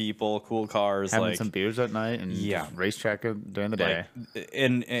car people, cool cars. Having like some beers at night and racetrack during the day.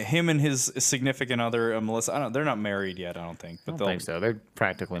 And him and his significant other, Melissa, they're not married yet. I don't think. But I don't think so. They're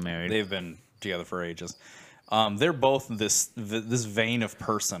practically married. They've been together for ages. They're both this vein of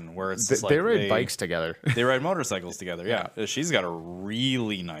person where it's just they ride bikes together. They ride motorcycles together. Yeah, she's got a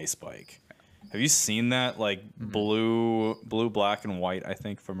really nice bike. Have you seen that? Like blue, black, and white. I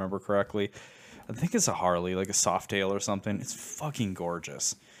think, if I remember correctly. I think it's a Harley, like a Softail or something. It's fucking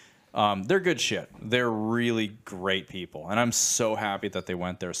gorgeous. They're good shit. They're really great people, and I'm so happy that they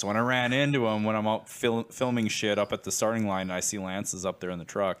went there. So when I ran into them, when I'm out filming shit up at the starting line, and I see Lance is up there in the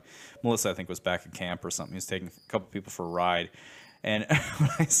truck. Melissa, I think, was back at camp or something. He was taking a couple people for a ride, and when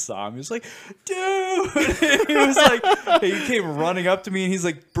I saw him, he was like, "Dude!" He was like, he came running up to me, and he's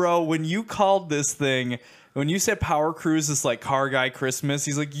like, "Bro, when you called this thing." When you said Power Cruise is like Car Guy Christmas,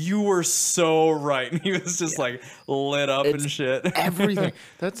 he's like, you were so right. And he was just like lit up and shit. Everything.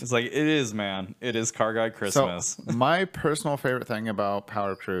 It's like, it is, man. It is Car Guy Christmas. So my personal favorite thing about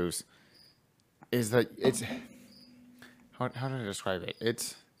Power Cruise is that it's how did I describe it?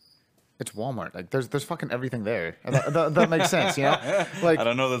 It's Walmart. Like there's fucking everything there. That makes sense, you know? Like I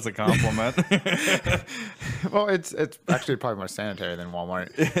don't know if that's a compliment. Well, it's actually probably more sanitary than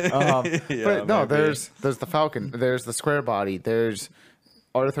Walmart. But no, maybe. There's the Falcon, there's the square body, there's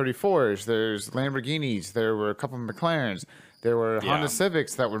R34s, there's Lamborghinis, there were a couple of McLarens, there were Honda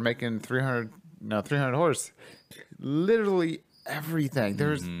Civics that were making 300 horse. Literally everything.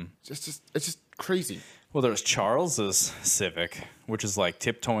 There's it's just crazy. Well, there's Charles's Civic, which is like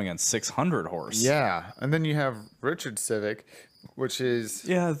tiptoeing on 600 horse. Yeah, and then you have Richard's Civic, which is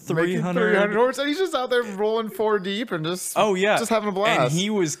 300 horse, and he's just out there rolling 4 deep and just just having a blast. And he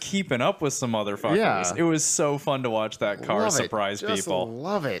was keeping up with some motherfuckers. Yeah. It was so fun to watch that car surprise people.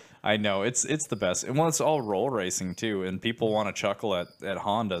 Love it. I know it's the best, and it's all roll racing too, and people want to chuckle at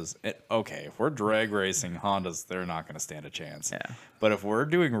Hondas. Okay, if we're drag racing Hondas, they're not going to stand a chance. Yeah. But if we're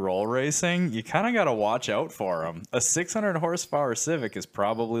doing roll racing, you kind of got to watch out for them. A 600 horsepower Civic is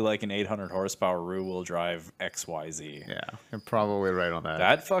probably like an 800 horsepower rear-wheel drive XYZ. Yeah, you're probably right on that.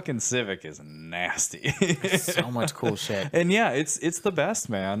 That fucking Civic is nasty. So much cool shit. And yeah, it's the best,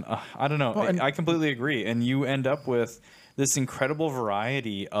 man. I don't know. Well, I completely agree. And you end up with this incredible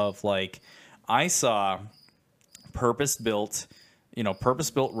variety of, like, I saw purpose-built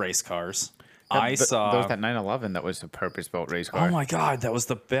race cars. There was that 911 that was a purpose-built race car. Oh my god, that was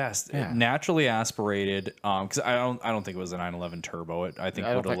the best. Yeah. Naturally aspirated. Because I don't think it was a 911 turbo. I think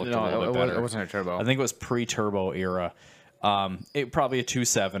it would have looked a little bit better. It wasn't a turbo. I think it was pre-turbo era. It probably a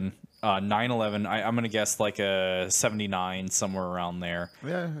 2.7. 911. I'm gonna guess like a 79, somewhere around there.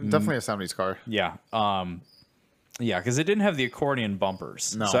 Yeah, definitely a 70s car. Yeah. Yeah, because it didn't have the accordion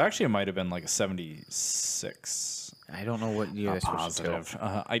bumpers. No. So actually, it might have been like a 76. I don't know what year this was. Positive.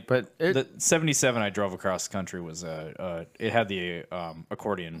 But the 77 I drove across the country was it had the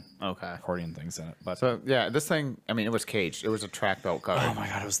accordion things in it. But so yeah, this thing, I mean, it was caged. It was a track belt car. oh my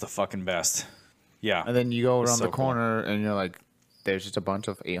god, it was the fucking best. Yeah. And then you go around so the corner and you're like, there's just a bunch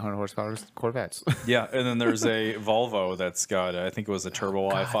of 800 horsepower Corvettes. Yeah, and then there's a Volvo that's got I think it was a turbo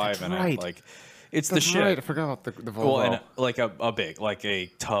i5 in it. Like it's the shit. Right. I forgot about the Volvo. Well, and like a big, like a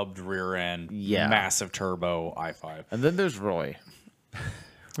tubbed rear end, massive turbo i5. And then there's Roy.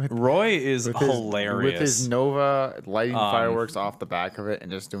 Roy is hilarious. With his Nova lighting fireworks off the back of it and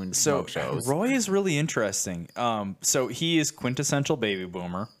just doing smoke shows. Roy is really interesting. So he is quintessential baby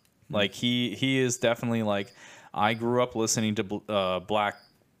boomer. Like he is definitely like, I grew up listening to Black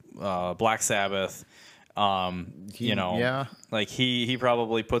Sabbath. Like he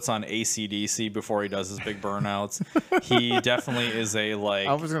probably puts on AC/DC before he does his big burnouts. He definitely is a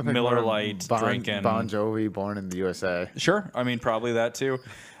Miller Lite drinking. Bon Jovi, Born in the USA. Sure, I mean probably that too.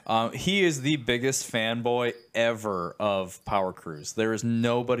 He is the biggest fanboy ever of Power Cruise. There is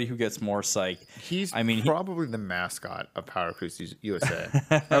nobody who gets more psyched. He's probably the mascot of Power Cruise USA.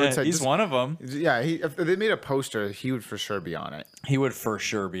 I would say he's one of them. Yeah, if they made a poster, he would for sure be on it. He would for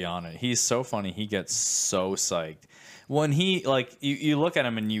sure be on it. He's so funny. He gets so psyched. When he, like, you look at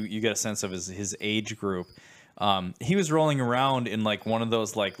him and you get a sense of his age group. He was rolling around in like one of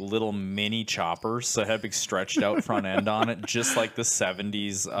those like little mini choppers that had a big stretched out front end on it, just like the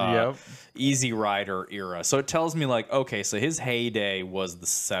 70s Easy Rider era. So it tells me like, okay, so his heyday was the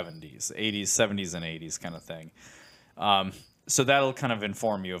 70s, 70s and 80s kind of thing. So that'll kind of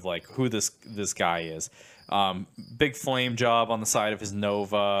inform you of like who this guy is. Big flame job on the side of his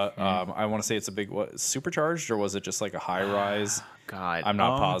Nova. I want to say it's a big supercharged, or was it just like a high rise? God, I'm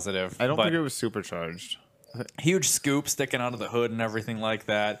not positive. I don't think it was supercharged. Huge scoop sticking out of the hood and everything like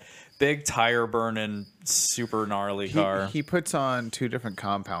that. Big tire burning, super gnarly car. He puts on 2 different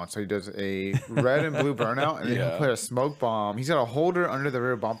compounds. So he does a red and blue burnout, and then he'll put a smoke bomb. He's got a holder under the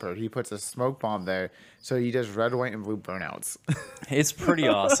rear bumper. He puts a smoke bomb there. So he does red, white, and blue burnouts. It's pretty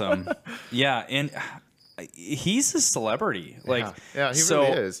awesome. Yeah, and he's a celebrity. Like, yeah, he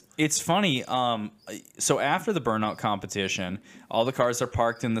really is. It's funny. So after the burnout competition, all the cars are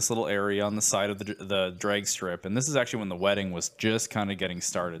parked in this little area on the side of the drag strip, and this is actually when the wedding was just kind of getting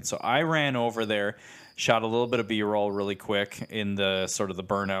started. So I ran over there, shot a little bit of B-roll really quick in the sort of the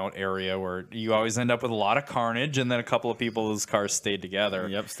burnout area where you always end up with a lot of carnage, and then a couple of people whose cars stayed together.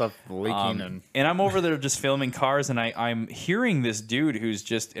 Yep, stuff leaking. And I'm over there just filming cars, and I'm hearing this dude who's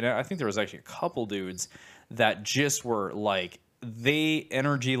just, and I think there was actually a couple dudes that just were like, they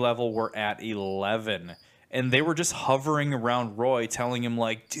energy level were at 11, and they were just hovering around Roy, telling him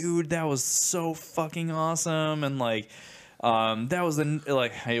like, dude, that was so fucking awesome, and like, that was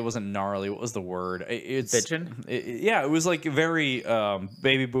it wasn't gnarly. What was the word? It's bitchin'? Yeah, it was like very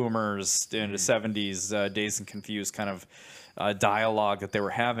baby boomers in the 70s, Dazed and Confused kind of dialogue that they were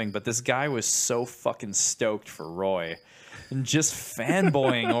having. But this guy was so fucking stoked for Roy. And just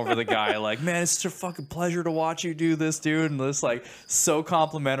fanboying over the guy, like, man, it's such a fucking pleasure to watch you do this, dude. And this, like, so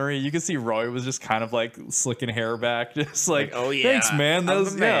complimentary. You can see Roy was just kind of like slicking hair back, just like, oh yeah, thanks, man. That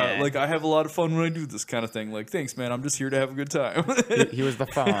was like, I have a lot of fun when I do this kind of thing. Like, thanks, man. I'm just here to have a good time. He was the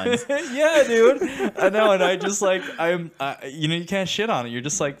Fonz. Yeah, dude. I know, and I just like, you can't shit on it. You're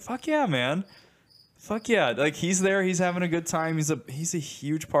just like, fuck yeah, man. Fuck yeah. Like, he's there. He's having a good time. He's a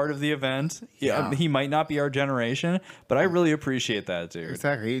huge part of the event. Yeah. He might not be our generation, but I really appreciate that, dude.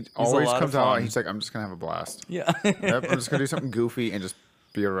 Exactly. He always comes out and he's like, I'm just going to have a blast. Yeah. Yep, I'm just going to do something goofy and just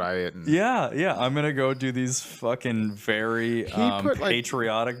be a riot. And... Yeah. I'm going to go do these fucking very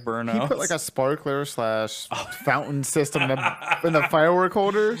patriotic burnouts. He put like a sparkler / fountain system in the firework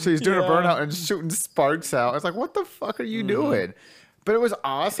holder. So he's doing a burnout and shooting sparks out. It's like, what the fuck are you doing? But it was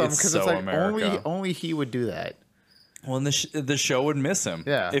awesome because it's like only he would do that. Well, and the show would miss him.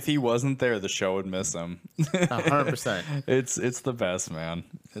 Yeah. If he wasn't there, the show would miss him. 100%. It's the best, man.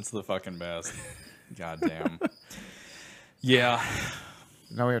 It's the fucking best. God damn. Yeah.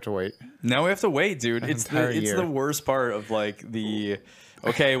 Now we have to wait. Now we have to wait, dude. It's the worst part of like the.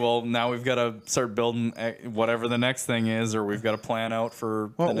 Okay, well now we've got to start building whatever the next thing is, or we've got to plan out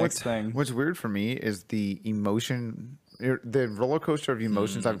for the next thing. What's weird for me is the emotion. The roller coaster of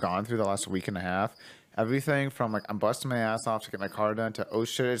emotions I've gone through the last week and a half. Everything from like I'm busting my ass off to get my car done to oh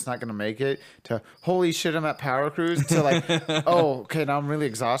shit it's not gonna make it to holy shit I'm at Power Cruise to like oh okay now I'm really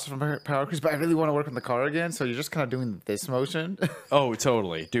exhausted from Power Cruise but I really want to work on the car again, so you're just kind of doing this motion. Oh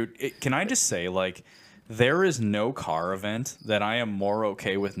totally, dude. Can I just say, like, there is no car event that I am more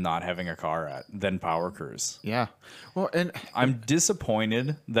okay with not having a car at than Power Cruise. Yeah. Well, and I'm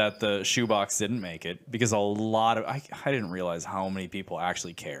disappointed that the shoebox didn't make it because a lot of I didn't realize how many people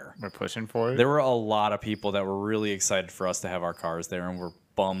actually care. We're pushing for it. There were a lot of people that were really excited for us to have our cars there and were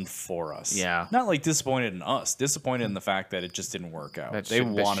bummed for us. Yeah. Not like disappointed in us, disappointed in the fact that it just didn't work out. They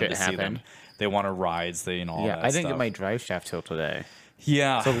wanted to see them. They wanted rides, all that stuff. I didn't get my drive shaft till today.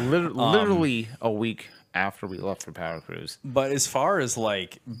 Yeah. So literally a week after we left for Power Cruise. But as far as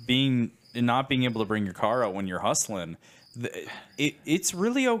like not being able to bring your car out when you're hustling, it's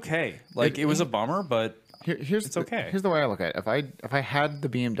really okay. Like it was a bummer, but it's okay. Here's the way I look at it. If I had the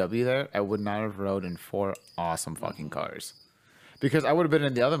BMW there, I would not have rode in 4 awesome fucking cars. Because I would have been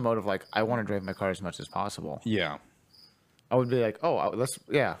in the other mode of like, I want to drive my car as much as possible. Yeah. I would be like,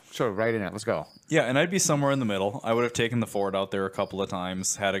 sure, right in it, let's go. Yeah, and I'd be somewhere in the middle. I would have taken the Ford out there a couple of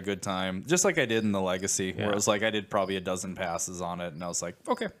times, had a good time, just like I did in the Legacy, where it was like I did probably a dozen passes on it, and I was like,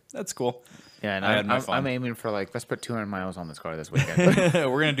 okay, that's cool. Yeah, and I'm aiming for like, let's put 200 miles on this car this weekend.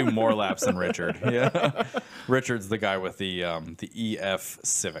 We're gonna do more laps than Richard. Yeah, Richard's the guy with the EF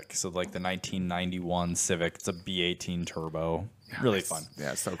Civic, so like the 1991 Civic. It's a B18 turbo. Really fun.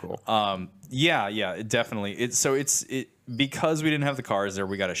 Yeah, it's so cool. Yeah, definitely. It's because we didn't have the cars there,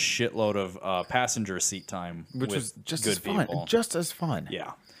 we got a shitload of passenger seat time, which was just as fun. People. Just as fun.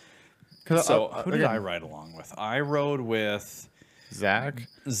 Yeah. So who did I ride along with? I rode with Zach,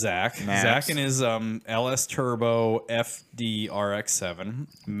 Max. Zach in his LS Turbo FD RX-7.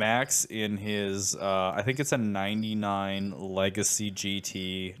 Max in his I think it's a 99 Legacy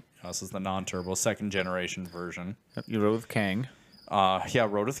GT. This is the non-turbo second generation version. You rode with Kang. Yeah,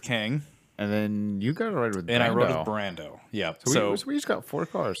 rode with Kang. And then you got to ride with Brando. And I rode with Brando. Yeah. So we just got 4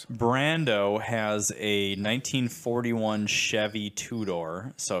 cars. Brando has a 1941 Chevy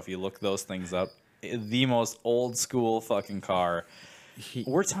 2-door. So if you look those things up, the most old school fucking car.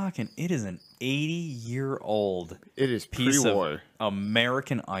 We're talking, it is an 80-year-old piece of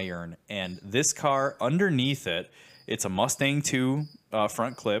American iron. And this car, underneath it, it's a Mustang 2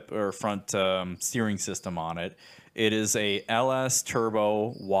 front clip or front steering system on it. It is a LS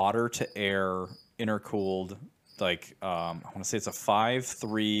turbo water to air intercooled, like I want to say it's a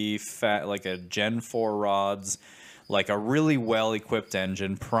 5.3 fat, like a Gen 4 rods, like a really well equipped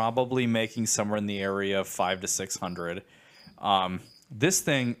engine, probably making somewhere in the area of 500 to 600. This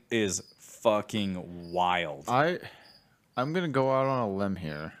thing is fucking wild. I'm gonna go out on a limb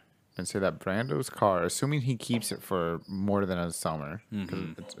here and say that Brando's car, assuming he keeps it for more than a summer,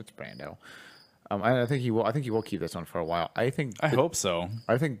 because it's Brando. I think he will. I think he will keep this one for a while. I hope so.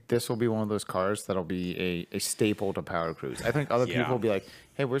 I think this will be one of those cars that'll be a staple to Power Cruise. I think other people will be like,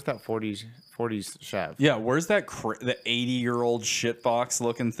 "Hey, where's that 40s Chev? Yeah, where's that the 80-year-old shitbox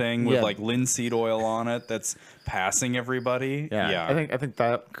looking thing with like linseed oil on it that's passing everybody?" Yeah. I think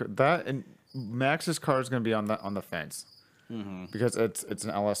that and Max's car is going to be on the fence because it's an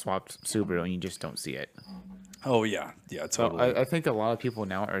LS swapped Subaru and you just don't see it. Oh yeah, totally. So I think a lot of people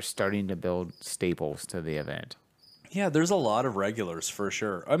now are starting to build staples to the event. Yeah, there's a lot of regulars for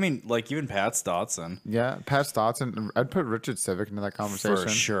sure. I mean, like even Pat Stotson. Yeah, Pat Stotson. I'd put Richard Civic into that conversation. For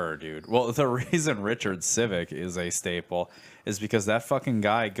sure, dude. Well, the reason Richard Civic is a staple is because that fucking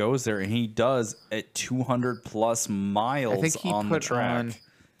guy goes there and he does at 200 plus miles on the track.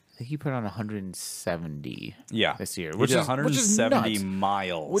 I think he put on 170 this year, which is 170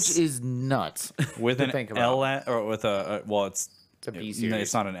 miles, which is nuts. With an LS or with a it's It's a B series.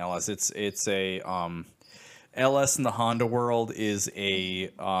 It's not an LS. It's a LS in the Honda world is a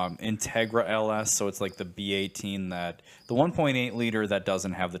Integra LS, so it's like the B18 that the 1.8 liter that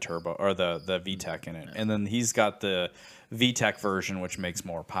doesn't have the turbo or the VTEC in it, and then he's got the VTEC version which makes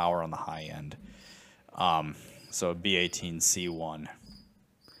more power on the high end. So B18 C1.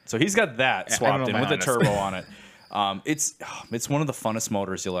 So he's got that swapped in with the turbo on it. It's one of the funnest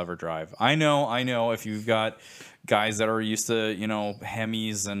motors you'll ever drive. I know. If you've got guys that are used to,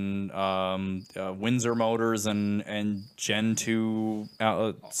 Hemis and Windsor motors and Gen 2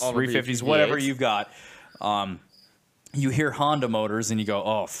 350s, whatever you've got, you hear Honda motors and you go,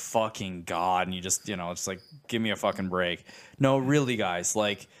 oh, fucking God. And you just, it's like, give me a fucking break. No, really, guys,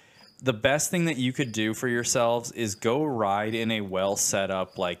 like, the best thing that you could do for yourselves is go ride in a well set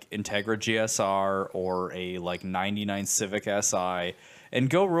up like Integra GSR or a like 99 Civic Si and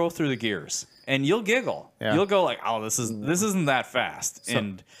go roll through the gears and you'll giggle. Yeah. You'll go like, oh, this isn't that fast.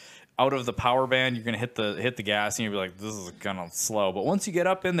 And out of the power band, you're gonna hit the gas and you'll be like, this is kind of slow. But once you get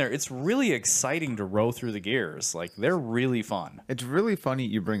up in there, it's really exciting to row through the gears. Like they're really fun. It's really funny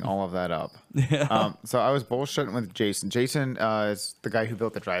you bring all of that up. Yeah. So I was bullshitting with Jason. Jason is the guy who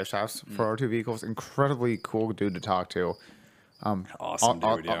built the drive shafts for our two vehicles. Incredibly cool dude to talk to. Awesome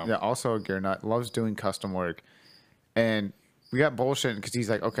dude. Yeah. Also a gear nut. Loves doing custom work. And we got bullshitting because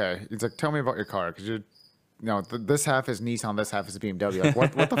he's like, okay. He's like, tell me about your car because you're. This half is Nissan, this half is BMW.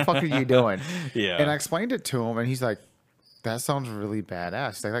 Like, what the fuck are you doing? Yeah. And I explained it to him, and he's like, that sounds really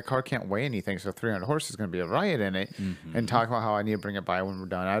badass. Like, that car can't weigh anything, so 300 horse is going to be a riot in it. Mm-hmm. And talk about how I need to bring it by when we're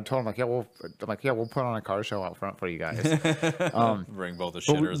done. I told him, we'll put on a car show out front for you guys. Bring both the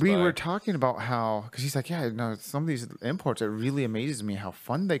shitters we were talking about how, because he's like, some of these imports, it really amazes me how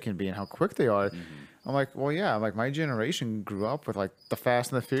fun they can be and how quick they are. Mm-hmm. I'm like, well, yeah, like my generation grew up with like the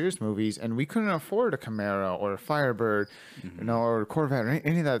Fast and the Furious movies, and we couldn't afford a Camaro or a Firebird, or a Corvette or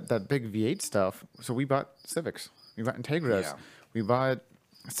any of that big V8 stuff. So we bought Civics, we bought Integras, we bought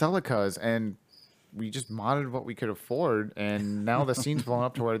Celicas, and we just modded what we could afford. And now the scene's blown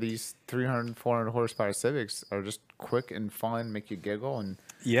up to where these 300, 400 horsepower Civics are just quick and fun, make you giggle, and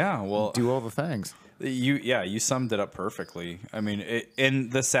do all the things. You summed it up perfectly. I mean,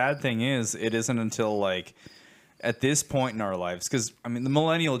 and the sad thing is, it isn't until like at this point in our lives, because I mean, the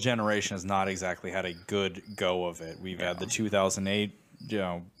millennial generation has not exactly had a good go of it. We've had the 2008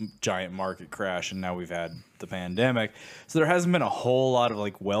 giant market crash, and now we've had the pandemic. So there hasn't been a whole lot of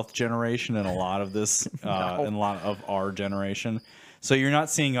like wealth generation in a lot of this, in a lot of our generation. So you're not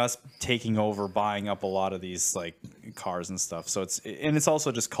seeing us taking over, buying up a lot of these like cars and stuff. So it's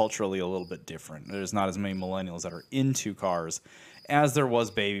also just culturally a little bit different. There's not as many millennials that are into cars as there was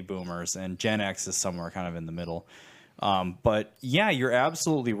baby boomers, and Gen X is somewhere kind of in the middle. But yeah, you're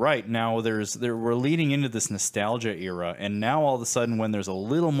absolutely right. Now we're leading into this nostalgia era, and now all of a sudden, when there's a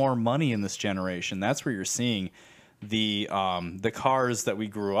little more money in this generation, that's where you're seeing the cars that we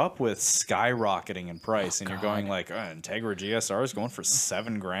grew up with skyrocketing in price, and you're going like, Integra GSR is going for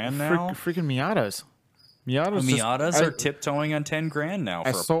 $7,000 now. Freaking Miatas. Miatas are tiptoeing on $10,000 now.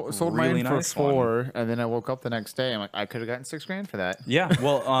 I sold really mine nice for $4,000, and then I woke up the next day. I'm like, I could have gotten $6,000 for that. Yeah,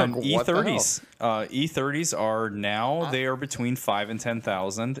 well, E30s. E30s are now they are between $5,000 and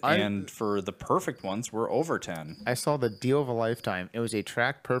 $10,000, and for the perfect ones, we're over $10,000. I saw the deal of a lifetime. It was a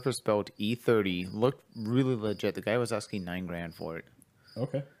track purpose built E30. Looked really legit. The guy was asking $9,000 for it.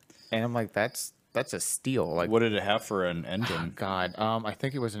 Okay. And I'm like, that's a steal. Like, what did it have for an engine? God, I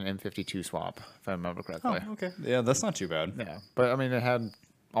think it was an M52 swap, if I remember correctly. Oh, okay. Yeah, that's not too bad. Yeah, but I mean, it had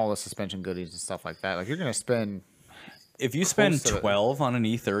all the suspension goodies and stuff like that. Like, you're gonna spend. If you spend 12 on an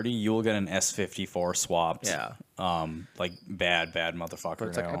E30, you will get an S54 swapped. Yeah. Like bad motherfucker. But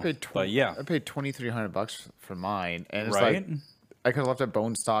it's like, I paid $2,300 for mine, and it's like I could have left it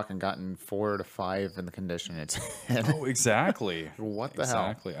bone stock and gotten 4 to 5 in the condition it's in. Oh, exactly. What the hell?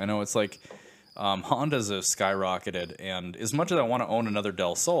 Exactly. I know it's like. Hondas have skyrocketed, and as much as I want to own another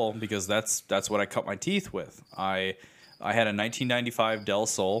Del Sol, because that's what I cut my teeth with. I had a 1995 Del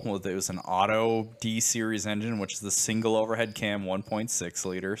Sol. It was an auto D series engine, which is the single overhead cam 1.6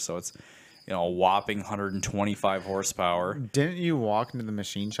 liter. So it's a whopping 125 horsepower. Didn't you walk into the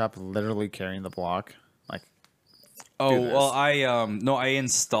machine shop literally carrying the block? Oh, well, I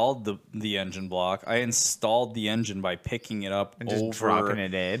installed the engine block. I installed the engine by picking it up and just dropping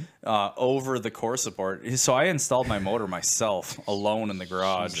it in over the core support. So I installed my motor myself alone in the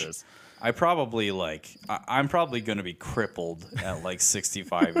garage. Jesus. I'm probably going to be crippled at like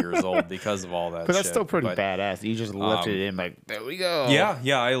 65 years old because of all that. But that's still pretty badass. You just lifted it in, like, there we go.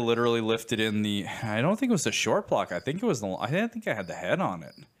 Yeah. I literally lifted in I don't think it was the short block. I think it was I think I had the head on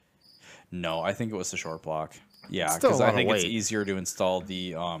it. No, I think it was the short block. Yeah, because I think it's easier to install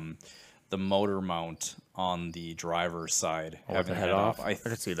the motor mount on the driver's side, having the head off. I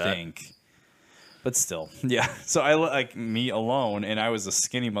could see that. But still, yeah. So I like me alone, and I was a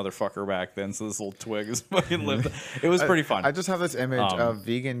skinny motherfucker back then. So this little twig is fucking lived. It was pretty fun. I just have this image of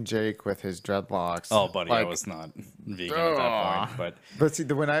vegan Jake with his dreadlocks. Oh, buddy, I was not vegan at that point. But see,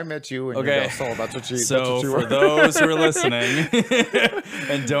 when I met you in your soul, that's what you. So that's what you for those who are listening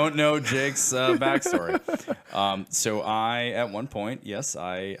and don't know Jake's backstory, so I at one point, yes,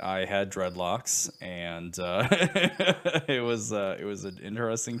 I had dreadlocks, and it was an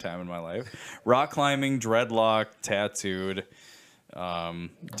interesting time in my life. Rock climbing, dreadlock, tattooed,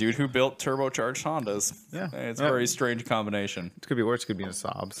 dude who built turbocharged Hondas. Yeah, it's a very strange combination. It could be worse. It could be in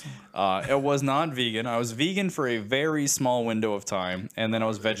sobs. It was not vegan. I was vegan for a very small window of time, and then I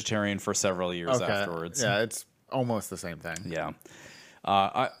was vegetarian for several years afterwards. Yeah, it's almost the same thing. Yeah.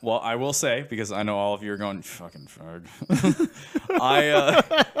 I will say, because I know all of you are going, fucking fag.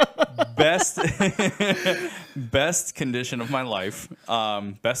 Best condition of my life,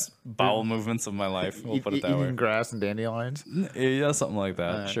 best bowel movements of my life. We'll put it that way. Eating grass and dandelions. Yeah, something like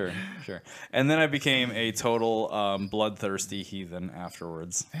that. Sure. And then I became a total bloodthirsty heathen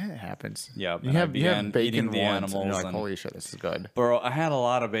afterwards. It happens. Yeah, you have bacon eating the once, animals. And you're like, holy shit, this is good. Bro, I had a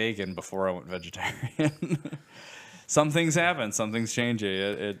lot of bacon before I went vegetarian. Some things happen. Some things change.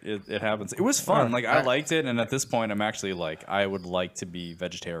 It happens. It was fun. Like, I liked it. And at this point, I'm actually like, I would like to be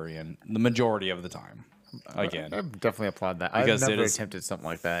vegetarian the majority of the time. Again. I definitely applaud that. I've never attempted something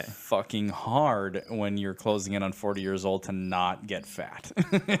like that. Fucking hard when you're closing in on 40 years old to not get fat.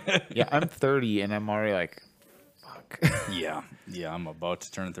 Yeah, I'm 30 and I'm already like, fuck. Yeah, I'm about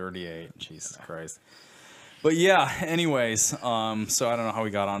to turn 38. Jesus Christ. But yeah, anyways, so I don't know how we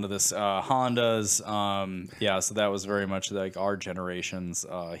got onto this. Hondas, yeah, so that was very much like our generation's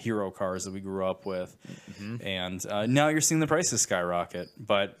hero cars that we grew up with. Mm-hmm. And now you're seeing the prices skyrocket.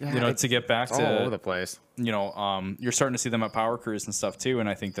 But, yeah, to get back to... all over the place. You're starting to see them at Power Cruise and stuff too, and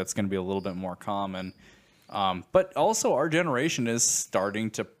I think that's going to be a little bit more common. But also our generation is starting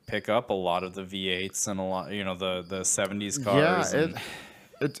to pick up a lot of the V8s and a lot, the 70s cars. Yeah,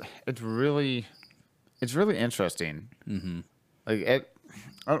 it's really... It's really interesting. Mm-hmm. Like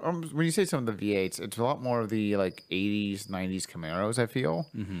when you say some of the V8s, it's a lot more of the like 80s, 90s Camaros. I feel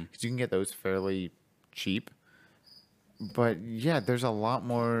because you can get those fairly cheap. But yeah, there's a lot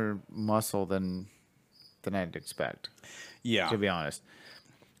more muscle than I'd expect. Yeah, to be honest,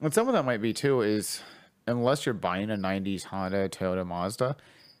 and some of that might be too is unless you're buying a 90s Honda, Toyota, Mazda,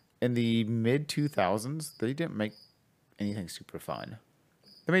 in the mid 2000s they didn't make anything super fun.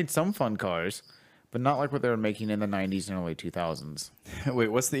 They made some fun cars. But not like what they were making in the 90s and early 2000s.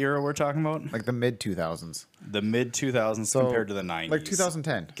 Wait, what's the era we're talking about? Like the mid 2000s. The mid 2000s compared to the 90s. Like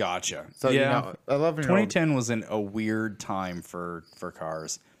 2010. Gotcha. So yeah, 2010 was a weird time for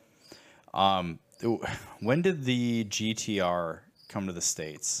cars. When did the GTR come to the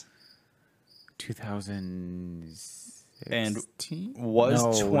States? 2016. And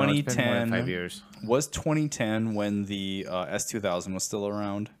was 2010 5 years. Was 2010 when the S2000 was still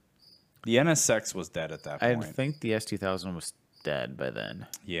around? The NSX was dead at that point. I think the S2000 was dead by then.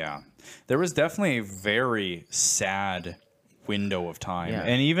 Yeah. There was definitely a very sad window of time. Yeah.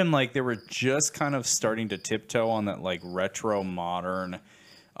 And even like they were just kind of starting to tiptoe on that like retro modern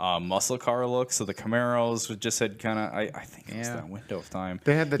muscle car look. So the Camaros just had kind of, I think it was that window of time.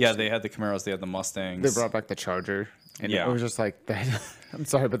 They had the Camaros, they had the Mustangs. They brought back the Charger. And it was just like that. I'm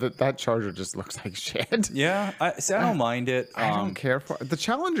sorry, but that Charger just looks like shit. Yeah, I don't mind it. I don't care for it. The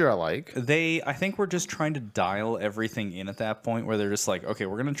Challenger. I like. I think we're just trying to dial everything in at that point, where they're just like, okay,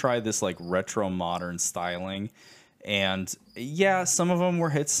 we're gonna try this like retro modern styling, and yeah, some of them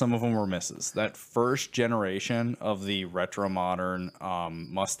were hits, some of them were misses. That first generation of the retro modern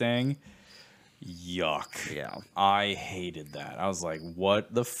Mustang. Yuck. Yeah. I hated that. I was like,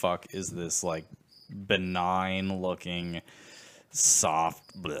 what the fuck is this like benign looking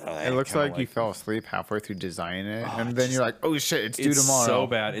soft bleh, it looks like you fell asleep halfway through designing it and then you're like, oh shit, it's due tomorrow. It's so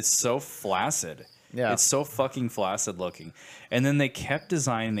bad. It's so flaccid. Yeah, it's so fucking flaccid looking. And then they kept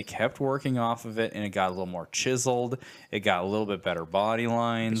designing, they kept working off of it, and it got a little more chiseled. It got a little bit better body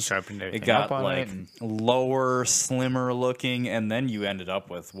lines. It got like lower, slimmer looking, and then you ended up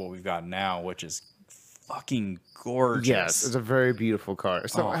with what we've got now, which is fucking gorgeous. Yes, it's a very beautiful car.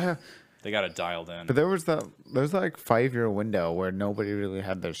 So they got it dialed in. But there's like 5-year window where nobody really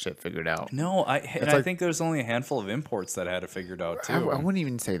had their shit figured out. No, I think there's only a handful of imports that had it figured out too. I wouldn't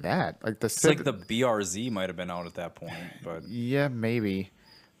even say that. Like the BRZ might have been out at that point, but yeah, maybe.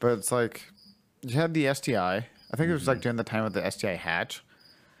 But it's like you had the STI. I think it was like during the time of the STI hatch.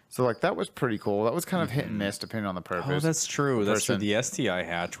 So like that was pretty cool. That was kind of hit and miss depending on the purpose. Oh, that's true. That's true. The STI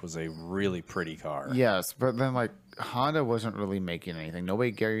hatch was a really pretty car. Yes, but then like Honda wasn't really making anything.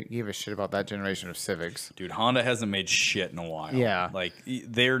 Nobody gave a shit about that generation of Civics. Dude, Honda hasn't made shit in a while. Yeah. Like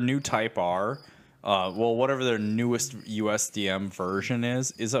their new Type R, well, whatever their newest USDM version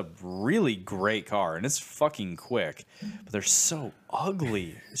is a really great car, and it's fucking quick. But they're so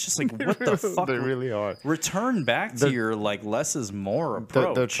ugly. It's just like, what the fuck? They really are. Return back to your like less is more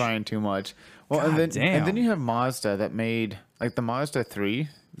approach. They're trying too much. Well, God and damn. then you have Mazda that made like the Mazda 3.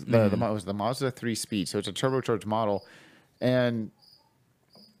 It was the Mazda 3 Speed, so it's a turbocharged model, and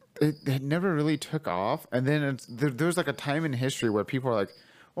it never really took off. And then there's like a time in history where people are like,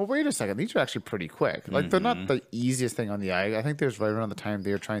 well, wait a second, these are actually pretty quick. Like they're not the easiest thing on the eye. I think there's right around the time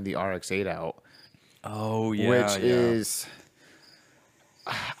they were trying the RX-8 out. Oh yeah, which is,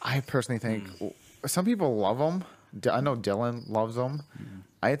 I personally think some people love them. I know Dylan loves them.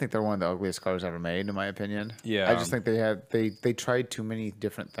 I think they're one of the ugliest cars ever made, in my opinion. Yeah, I just think they tried too many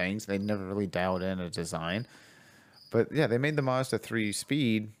different things. They never really dialed in a design. But yeah, they made the Mazda 3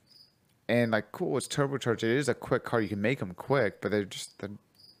 Speed, and like, cool, it's turbocharged. It is a quick car. You can make them quick, but they're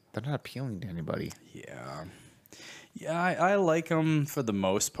not appealing to anybody. Yeah. Yeah, I like them for the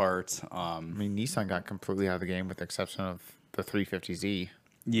most part. I mean, Nissan got completely out of the game with the exception of the 350Z.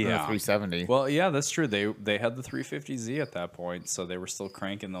 Yeah. The 370. Well, yeah, that's true. They had the 350Z at that point, so they were still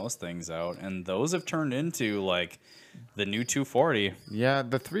cranking those things out. And those have turned into, like, the new 240. Yeah,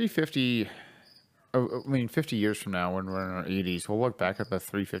 the 350... I mean, 50 years from now, when we're in our 80s, we'll look back at the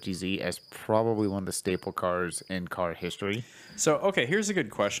 350Z as probably one of the staple cars in car history. So, okay, here's a good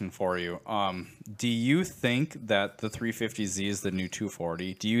question for you. Do you think that the 350Z is the new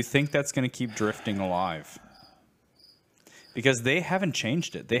 240? Do you think that's going to keep drifting alive? Because they haven't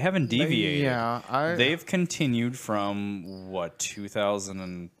changed it. They haven't deviated. Yeah, They've continued from, what,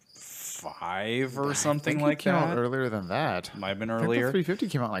 2005 or something like came that? out earlier than that. Might have been I think earlier. the 350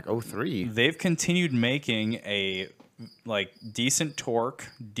 came out like 03. They've continued making a like decent torque,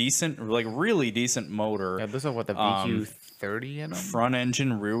 decent, like really decent motor. Yeah, this is what the VQ30 in them? Front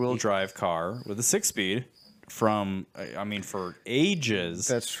engine, rear wheel drive car with a 6-speed from, I mean, for ages.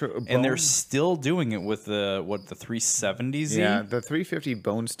 That's true. And they're still doing it with the 370Z. Yeah, the 350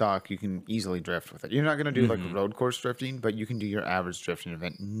 bone stock, you can easily drift with it. You're not going to do like road course drifting, but you can do your average drifting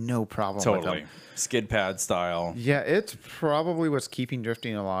event, no problem with Totally. them. Skid pad style. Yeah, it's probably what's keeping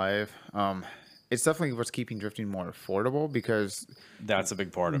drifting alive. It's definitely what's keeping drifting more affordable because that's a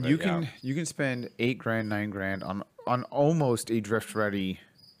big part of it. You can spend $8,000, $9,000 on almost a drift ready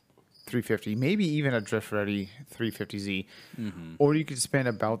 350, maybe even a drift ready 350Z, or you could spend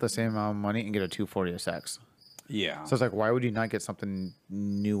about the same amount of money and get a 240SX. Yeah. So it's like, why would you not get something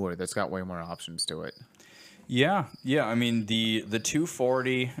newer that's got way more options to it? Yeah. I mean, the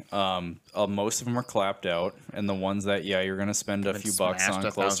 240, most of them are clapped out, and the ones that you're gonna spend a few bucks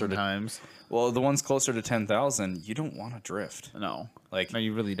on closer to times. Well, the ones closer to 10,000, you don't want to drift. No, like no,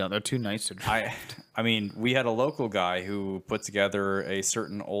 you really don't. They're too nice to drift. I mean, we had a local guy who put together a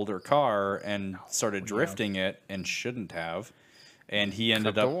certain older car and started drifting it and shouldn't have, and he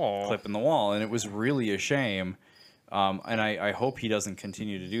ended up clipping the wall, and it was really a shame. And I hope he doesn't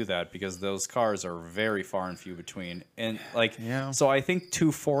continue to do that because those cars are very far and few between. And like, so I think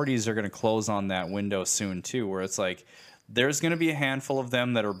 240s are going to close on that window soon too, where it's like there's going to be a handful of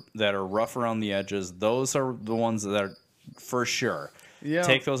them that are rough around the edges. Those are the ones that are for sure. Yeah.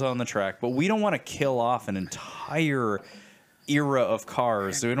 Take those on the track, but we don't want to kill off an entire era of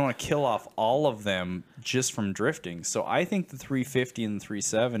cars. So we don't want to kill off all of them just from drifting. So I think the 350 and the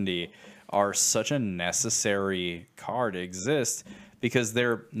 370 are such a necessary car to exist because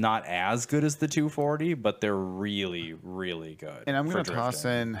they're not as good as the 240, but they're really, really good. And I'm going to toss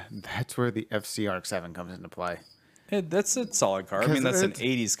in, that's where the FCRX7 comes into play. That's a solid car. I mean, that's an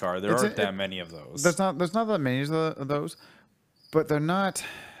 80s car. There aren't that many of those. There's not that many of those, but they're not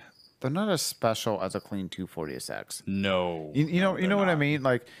as special as a clean 240SX. No. You know what I mean?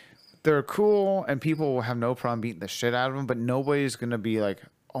 Like, they're cool and people will have no problem beating the shit out of them, but nobody's going to be like,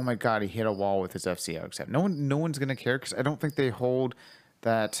 oh my God, he hit a wall with his FCRX7. No one's going to care because I don't think they hold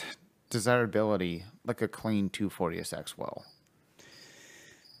that desirability like a clean 240SX will.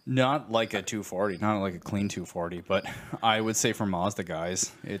 Not like a 240, not like a clean 240, but I would say for Mazda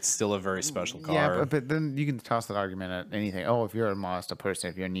guys, it's still a very special car. Yeah, but then you can toss that argument at anything. Oh, if you're a Mazda person,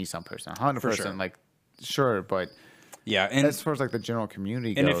 if you're a Nissan person, a Honda person, sure. like, sure, but yeah, and as far as like the general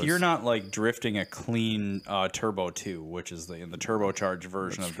community goes, and if you're not like drifting a clean Turbo 2, which is the turbocharged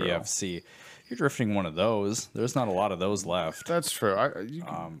version of the FC, you're drifting one of those. There's not a lot of those left. That's true. I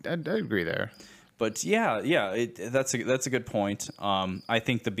agree there. But yeah, that's a good point. I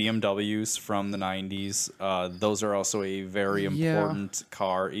think the BMWs from the 90s, those are also a very important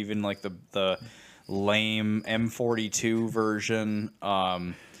car. Even like the lame M42 version,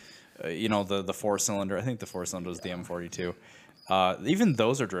 you know, the 4-cylinder. I think the 4-cylinder is the M42. Even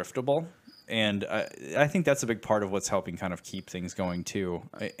those are driftable. And I think that's a big part of what's helping kind of keep things going too.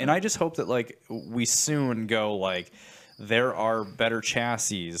 And I just hope that like we soon go like there are better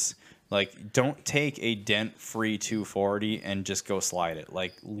chassis. Like, don't take a dent-free 240 and just go slide it.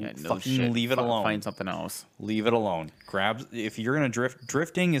 Like, fucking leave it alone. Find something else. Leave it alone. If you're gonna drift,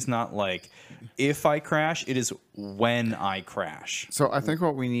 drifting is not like if I crash. It is when I crash. So I think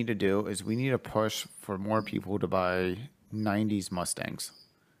what we need to do is we need to push for more people to buy 90s Mustangs.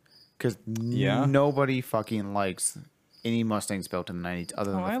 Because nobody fucking likes any Mustangs built in the 90s.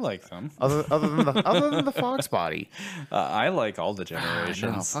 I like them. Other than the Fox body. I like all the generations.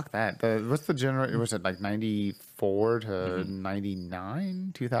 No, fuck that. What's the generation? Was it like 94 to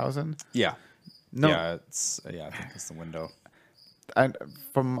 99, 2000? Yeah. No. Yeah, I think it's the window.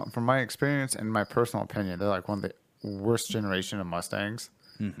 From my experience and my personal opinion, they're like one of the worst generation of Mustangs.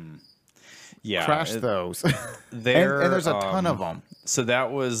 Mm-hmm. Yeah, crash those. and there's a ton of them. So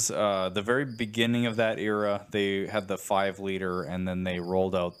that was the very beginning of that era. They had the 5-liter, and then they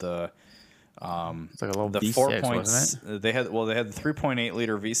rolled out the it's like a little the V6, 4 points. wasn't it? They had the 3.8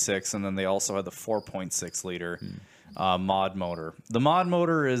 liter V6, and then they also had the 4.6 liter mod motor. The mod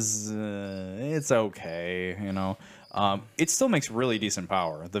motor is it's okay, you know. It still makes really decent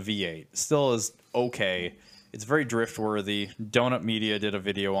power. The V8 still is okay. It's very drift worthy. Donut Media did a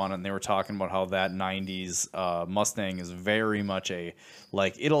video on it, and they were talking about how that 90s Mustang is very much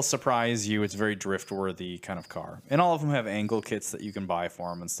it'll surprise you. It's very drift worthy kind of car. And all of them have angle kits that you can buy for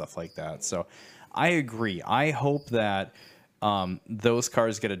them and stuff like that. So I agree. I hope that those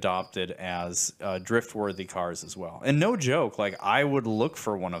cars get adopted as drift-worthy cars as well. And no joke, like I would look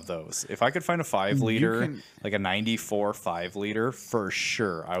for one of those. If I could find a 5-liter, like a 94 5-liter, for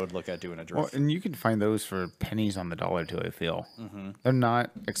sure, I would look at doing a drift. Well, and you can find those for pennies on the dollar too, I feel. They're not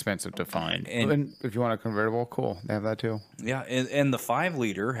expensive to find. And if you want a convertible, cool, they have that too. Yeah, and the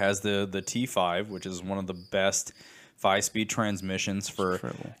 5-liter has the T5, which is one of the best 5-speed transmissions for,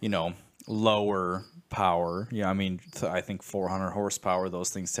 you know, lower power. Yeah, I mean, I think 400 horsepower,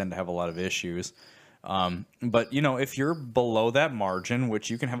 those things tend to have a lot of issues. But, you know, if you're below that margin, which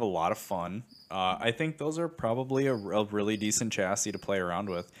you can have a lot of fun, I think those are probably a really decent chassis to play around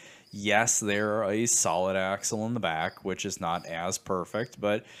with. Yes, they're a solid axle in the back, which is not as perfect,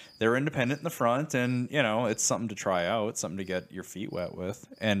 but they're independent in the front, and, you know, it's something to try out, something to get your feet wet with,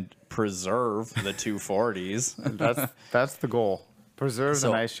 and preserve the 240s. That's the goal. Preserve the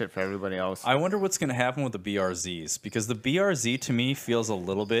nice shit for everybody else. I wonder what's going to happen with the BRZs, because the BRZ to me feels a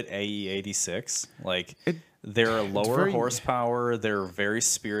little bit AE86. Like they're a lower horsepower. They're very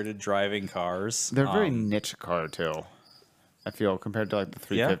spirited driving cars. They're a very niche car too. I feel compared to like the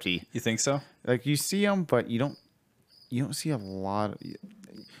 350. Yeah? You think so? Like you see them, but you don't see a lot.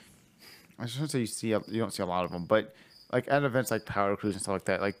 I shouldn't say you don't see a lot of them, but like at events like Power Cruise and stuff like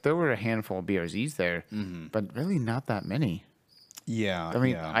that, like there were a handful of BRZs there, but really not that many. Yeah, I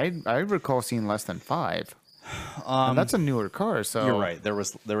mean, I recall seeing less than 5. And that's a newer car, so you're right. There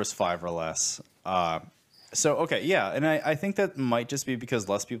was 5 or less. So okay, yeah, and I think that might just be because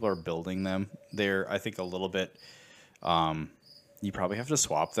less people are building them. They're, I think, a little bit. You probably have to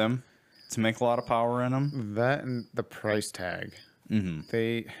swap them to make a lot of power in them. That and the price tag.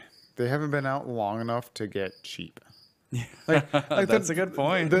 They haven't been out long enough to get cheap. Like that's a good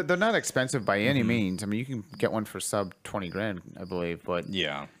point. They're not expensive by any means. I mean, you can get one for sub 20 grand, I believe. But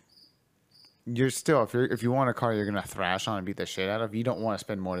yeah, you're still if you want a car you're gonna thrash on and beat the shit out of, you don't want to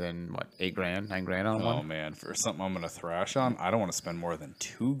spend more than what, 8 grand, 9 grand on one. Oh man, for something I'm gonna thrash on, I don't want to spend more than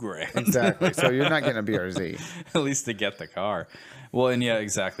 2 grand. Exactly. So you're not getting a BRZ. At least to get the car. Well, and yeah,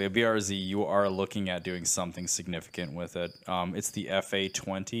 exactly. A BRZ, you are looking at doing something significant with it. It's the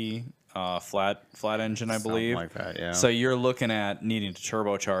FA20. Flat engine, I believe. Something like that, yeah. So you're looking at needing to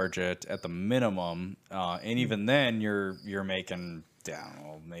turbocharge it at the minimum, and even then you're making, I don't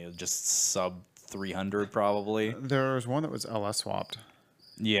know, maybe just sub 300 probably. There was one that was LS swapped.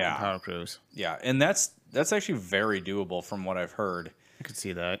 Yeah. Power Cruise. Yeah, and that's actually very doable from what I've heard. I could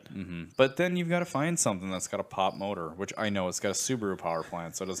see that. But then you've got to find something that's got a pop motor, which I know it's got a Subaru power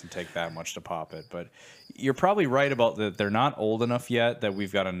plant, so it doesn't take that much to pop it. But you're probably right about that. They're not old enough yet that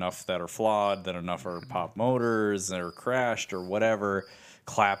we've got enough that are flawed, that enough are pop motors that are crashed or whatever,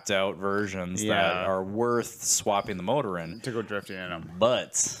 clapped out versions that are worth swapping the motor in. To go drifting in them.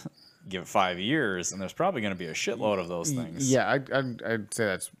 But give it 5 years, and there's probably going to be a shitload of those things. Yeah, I'd say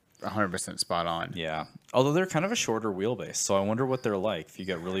that's 100% spot on. Yeah. Although they're kind of a shorter wheelbase, so I wonder what they're like if you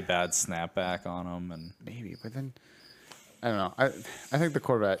get really bad snapback on them. And maybe, but then I don't know. I think the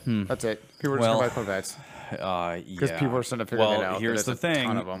Corvette. That's it. People are just gonna buy Corvettes. Because people are starting to figure that out. Here's the thing,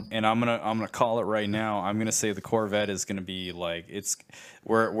 and I'm gonna call it right now. I'm gonna say the Corvette is gonna be like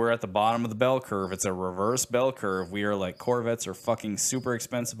we're at the bottom of the bell curve. It's a reverse bell curve. We are like Corvettes are fucking super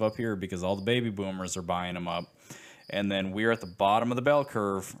expensive up here because all the baby boomers are buying them up, and then we're at the bottom of the bell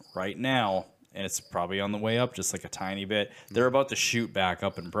curve right now. And it's probably on the way up just like a tiny bit. They're about to shoot back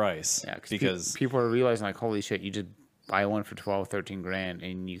up in price. Yeah, because people are realizing like, holy shit, you just buy one for 12, 13 grand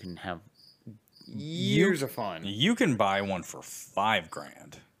and you can have years of fun. You can buy one for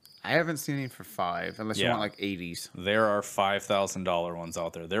 $5,000. I haven't seen any for $5,000 unless you want like 80s. There are $5,000 ones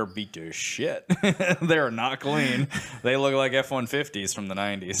out there. They're beat to shit. They're not clean. They look like F-150s from the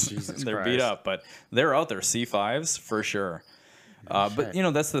 90s. They're beat up, but they're out there. C5s for sure. But you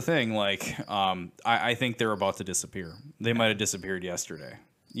know, that's the thing. Like, I think they're about to disappear. They might have disappeared yesterday.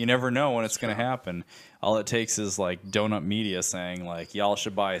 You never know when it's going to happen. All it takes is like Donut Media saying like, y'all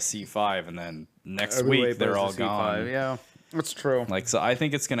should buy a C5, and then next week they're all gone. Yeah, that's true. Like, so I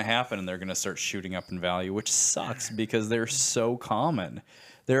think it's going to happen, and they're going to start shooting up in value, which sucks because they're so common.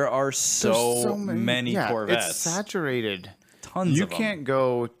 There are so many Corvettes. It's saturated. Tons of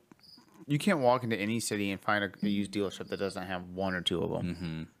them. You can't walk into any city and find a used dealership that doesn't have one or two of them.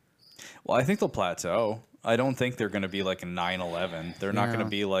 Mm-hmm. Well, I think they'll plateau. I don't think they're going to be like a 911. They're not going to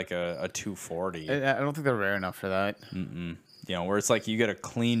be like a 240. I don't think they're rare enough for that. You know, where it's like you get a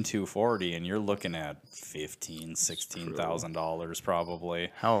clean 240 and you're looking at $16,000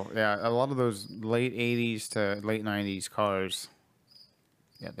 probably. Hell, yeah, a lot of those late 80s to late 90s cars,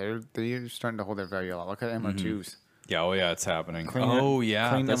 yeah, they're starting to hold their value a lot. Look at MR2s. Yeah, oh yeah, it's happening.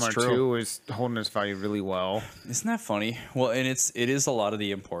 Clean that's MR2 true. is holding its value really well. Isn't that funny? Well, and it is a lot of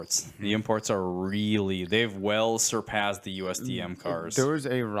the imports. The imports are they've well surpassed the USDM cars. There was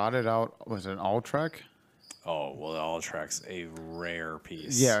a rotted out, was it an Alltrack? Oh, well, the Alltrack's a rare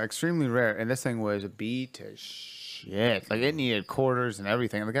piece. Yeah, extremely rare. And this thing was beat to shit. Like, it needed quarters and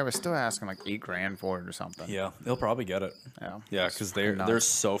everything. And the guy was still asking like $8,000 for it or something. Yeah, they'll probably get it. Yeah, because there's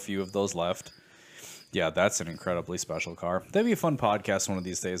so few of those left. Yeah, that's an incredibly special car. That'd be a fun podcast one of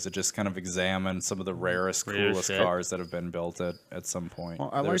these days to just kind of examine some of the rarest, coolest cars that have been built at some point. Well,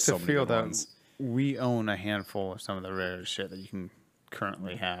 I like to feel that we own a handful of some of the rarest shit that you can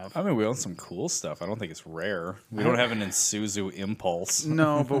currently have. I mean, we own some cool stuff. I don't think it's rare. We don't have an Isuzu Impulse.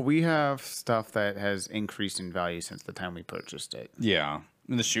 No, but we have stuff that has increased in value since the time we purchased it. Yeah.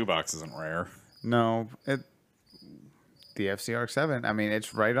 And the shoebox isn't rare. No, the FCRX7. I mean,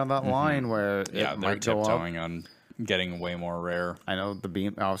 it's right on that line where they're tiptoeing on getting way more rare. I know the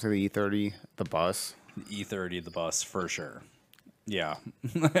Beam, obviously the E30, the bus. The E30, the bus, for sure. Yeah.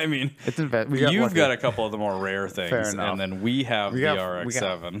 I mean, you've got a couple of the more rare things. Fair enough. And then we have the RX-7. We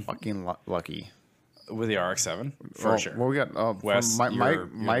got fucking lucky. With the RX-7? For sure. Well, we got Wes,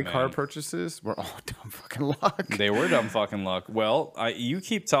 my car purchases were all dumb fucking luck. They were dumb fucking luck. Well, you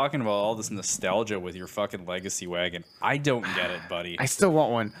keep talking about all this nostalgia with your fucking legacy wagon. I don't get it, buddy. I still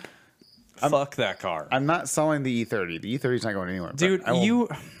want one. Fuck that car. I'm not selling the E30. The E30 is not going anywhere. Dude, you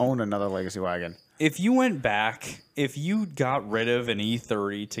own another legacy wagon. If you went back, if you got rid of an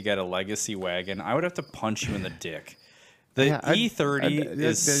E30 to get a legacy wagon, I would have to punch you in the dick. The E30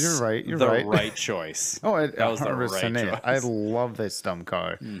 is you're right. the right choice. Oh, that was the right choice. I love this dumb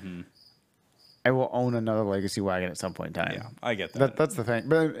car. I will own another legacy wagon at some point in time. Yeah, I get that. That's the thing.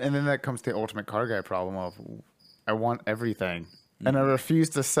 And then that comes to the ultimate car guy problem of I want everything. And I refuse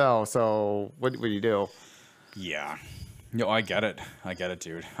to sell, so what do you do? Yeah. No, I get it.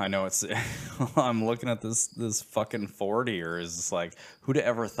 Dude. I know it's... I'm looking at this fucking Ford here. Is like, who'd have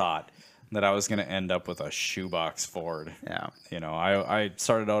ever thought that I was going to end up with a shoebox Ford? Yeah. You know, I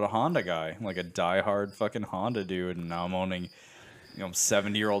started out a Honda guy, like a diehard fucking Honda dude, and now I'm owning,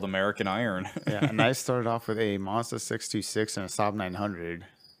 70-year-old American Iron. Yeah, and I started off with a Mazda 626 and a Saab 900.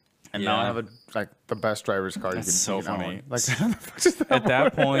 And now I have the best driver's car you can funny. own. Like, at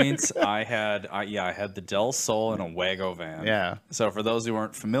that point, I had the Del Sol and a Wago van. Yeah. So for those who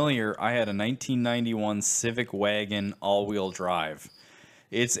aren't familiar, I had a 1991 Civic Wagon all-wheel drive.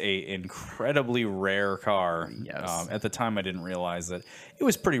 It's a incredibly rare car. Yes. At the time, I didn't realize it. It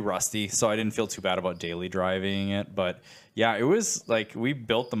was pretty rusty, so I didn't feel too bad about daily driving it. But yeah, it was like we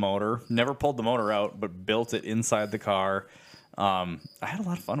built the motor, never pulled the motor out, but built it inside the car. I had a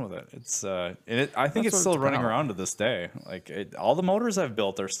lot of fun with it. I think it's still running around to this day. Like all the motors I've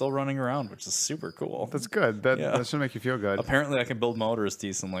built are still running around, which is super cool. That's good. That should make you feel good. Apparently, I can build motors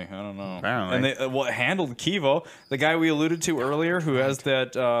decently. I don't know. Apparently, and what handled Kevo, the guy we alluded to earlier, who has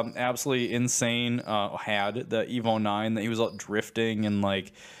that absolutely insane had the Evo 9 that he was out drifting and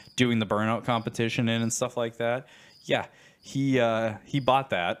like doing the burnout competition in and stuff like that. Yeah. He bought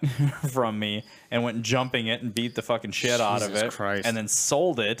that from me and went jumping it and beat the fucking shit out of it. Christ. And then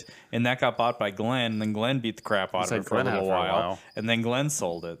sold it, and that got bought by Glenn. And then Glenn beat the crap out of it for a little while, and then Glenn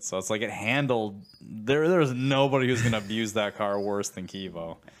sold it. So it's like it handled. There's nobody who's gonna abuse that car worse than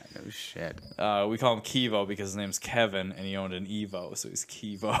Kevo. No shit. We call him Kevo because his name's Kevin, and he owned an Evo, so he's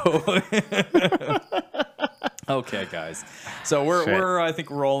Kevo. Okay, guys. So we're I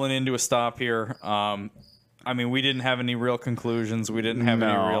think rolling into a stop here. I mean, we didn't have any real conclusions. We didn't have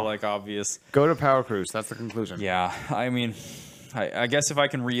any real, like, obvious... Go to Power Cruise. That's the conclusion. Yeah. I mean, I guess if I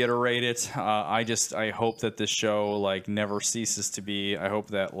can reiterate it, I hope that this show, like, never ceases to be. I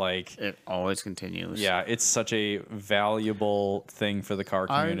hope that, like... It always continues. Yeah, it's such a valuable thing for the car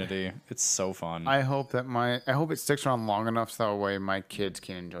community. It's so fun. I hope it sticks around long enough so that way my kids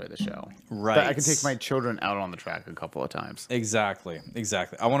can enjoy the show. Right. That I can take my children out on the track a couple of times. Exactly.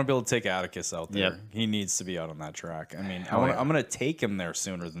 I want to be able to take Atticus out there. Yep. He needs to be out on that track. I mean, I'm going to take him there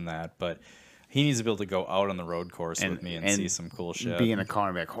sooner than that, but... He needs to be able to go out on the road course with me and see some cool shit. Be in a car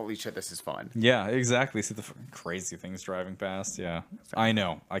and be like, holy shit, this is fun. Yeah, exactly. See the crazy things driving past. Yeah, I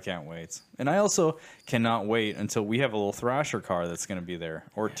know. I can't wait. And I also cannot wait until we have a little Thrasher car that's going to be there.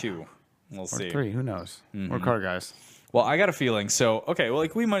 Or two. We'll see. Or three. Who knows? We're car guys. Well, I got a feeling. So, okay, well,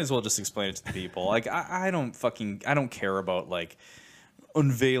 like, we might as well just explain it to the people. Like, I don't care about, like,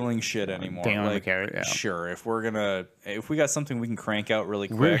 unveiling shit anymore. Like, sure, if we got something we can crank out really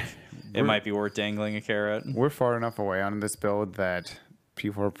quick, it might be worth dangling a carrot. We're far enough away on this build that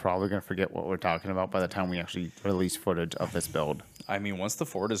people are probably going to forget what we're talking about by the time we actually release footage of this build. I mean, once the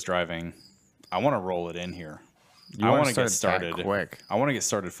Ford is driving, I want to roll it in here. I want to get started quick. I want to get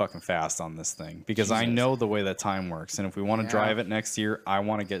started fucking fast on this thing because I know the way that time works. And if we want to drive it next year, I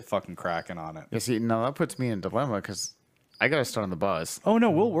want to get fucking cracking on it. Yeah, see, now that puts me in a dilemma because I got to start on the bus. Oh, no,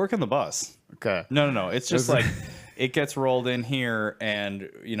 we'll work on the bus. Okay. No. It's just like it gets rolled in here and,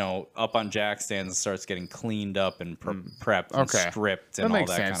 up on jack stands and starts getting cleaned up and prepped and stripped and all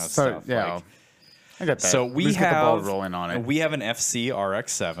that kind of stuff. Yeah. Like, I got that. So we have the ball rolling on it. We have an FC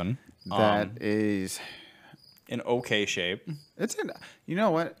RX-7. That is in okay shape. It's you know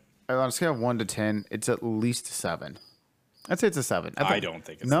what? On a scale of 1 to 10, it's at least a 7. I'd say it's a 7. I don't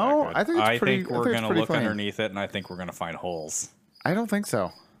think it's no. that good. I think it's pretty. I think we're gonna look underneath it, and I think we're gonna find holes. I don't think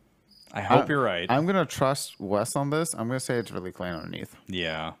so. I hope you're right. I'm gonna trust Wes on this. I'm gonna say it's really clean underneath.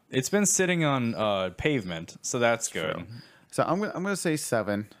 Yeah, it's been sitting on pavement, so that's good. True. So I'm gonna say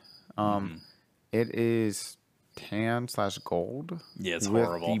 7. It is tan/gold. Yeah, it's with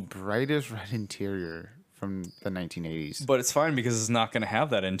horrible. The brightest red interior from the 1980s. But it's fine because it's not going to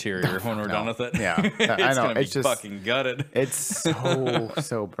have that interior when we're done with it. Yeah, I know. It's just fucking gutted. It's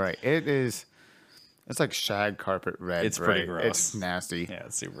so bright. It's like shag carpet red. It's pretty gross. It's nasty. Yeah,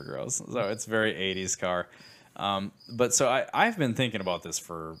 it's super gross. So it's very 80s car. But so I've been thinking about this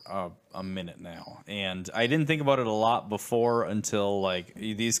for a minute now, and I didn't think about it a lot before until like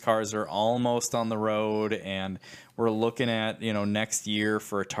these cars are almost on the road, and we're looking at next year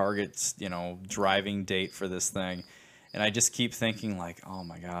for a target driving date for this thing, and I just keep thinking like, oh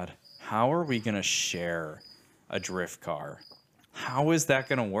my god, how are we gonna share a drift car? How is that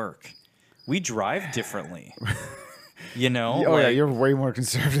gonna work? We drive differently. Oh yeah, you're way more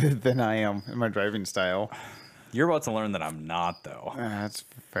conservative than I am in my driving style. You're about to learn that I'm not, though. That's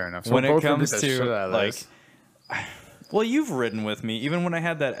fair enough. So when it comes to like, well, you've ridden with me even when I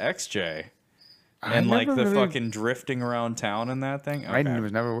had that XJ, and like the fucking drifting around town and that thing. Okay. I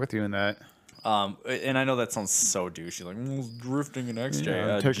was never with you in that. And I know that sounds so douchey, like drifting an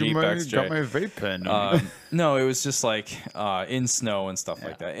XJ, Jeep XJ. Got my vape pen. No, it was just like in snow and stuff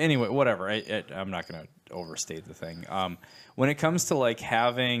like that. Anyway, whatever. I'm not gonna overstate the thing. When it comes to like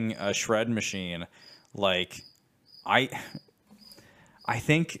having a shred machine, like I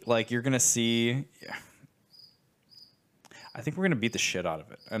think like you're gonna see. I think we're gonna beat the shit out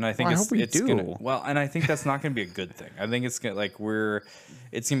of it, and I think it's gonna. Well, and I think that's not gonna be a good thing. I think it's gonna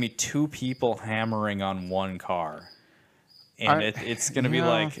it's gonna be two people hammering on one car, and it's gonna be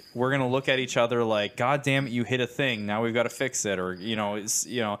like we're gonna look at each other like, God damn it, you hit a thing. Now we've got to fix it, or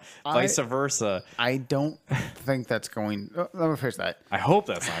vice versa. I don't think that's going. Let me fix that. I hope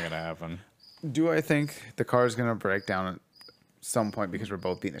that's not gonna happen. Do I think the car is gonna break down at some point because we're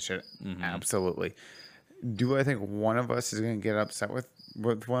both beating the shit? Mm-hmm. Absolutely. Do I think one of us is going to get upset with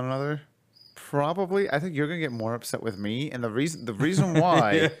one another? Probably. I think you're going to get more upset with me, and the reason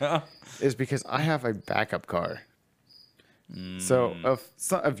why is because I have a backup car. So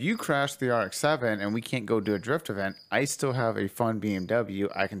if you crash the RX-7 and we can't go do a drift event, I still have a fun BMW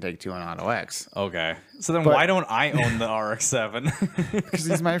I can take to an Auto X. Okay. So then why don't I own the RX-7? Because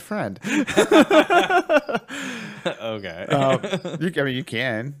he's my friend. Okay. You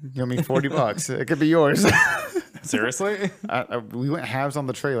can. You owe me $40. It could be yours. Seriously? We went halves on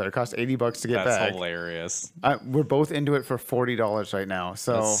the trailer. It cost $80 to get back. That's hilarious. We're both into it for $40 right now.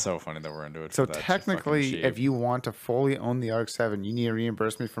 So that's so funny that we're into it. So for that technically, if you want to fully own the RX-7, you need to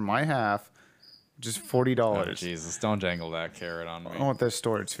reimburse me for my half, just $40. Oh, Jesus, don't jangle that carrot on me. I want the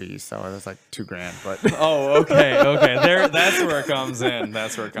storage fees, so that's like $2,000. But oh, okay. That's where it comes in.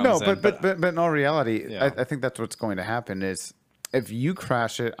 That's where it comes in. No, but in all reality, yeah. I think that's what's going to happen is. If you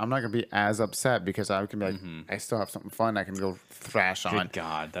crash it, I'm not going to be as upset because I can be like, I still have something fun I can go thrash on. Good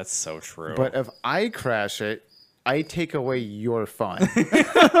God, that's so true. But if I crash it, I take away your fun.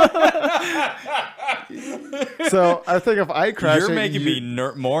 So I think if I crash you're making me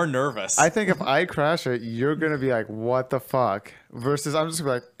more nervous. I think if I crash it, you're going to be like, what the fuck? Versus I'm just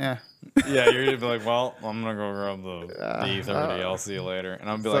going to be like, eh. Yeah, you're going to be like, well, I'm going to go grab the E30. I'll see you later. And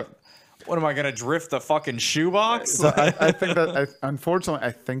I'm going to be like, what am I gonna drift the fucking shoebox? So I think that unfortunately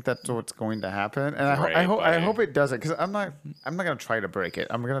I think that's what's going to happen, and I hope it doesn't because I'm not gonna try to break it.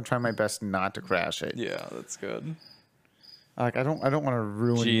 I'm gonna try my best not to crash it. Yeah, that's good. Like I don't want to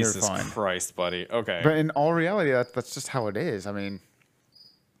ruin your fun. Jesus Christ, buddy. Okay. But in all reality, that's just how it is. I mean,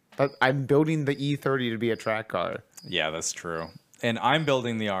 I'm building the E30 to be a track car. Yeah, that's true. And I'm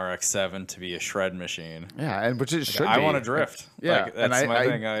building the RX-7 to be a shred machine. Yeah, and which it should be. I want to drift. Yeah, that's my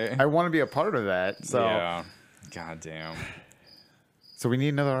thing. I want to be a part of that. So yeah, god damn. So we need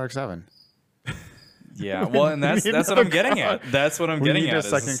another RX-7. Yeah, well, and that's what I'm getting at. That's what I'm getting at. A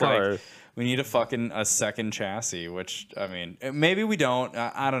second car. We need a second chassis. Which I mean, maybe we don't.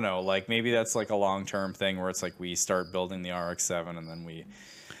 I don't know. Like maybe that's like a long-term thing where it's like we start building the RX-7 and then we.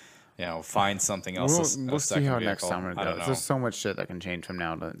 Find something else. We'll see how next summer goes. There's so much shit that can change from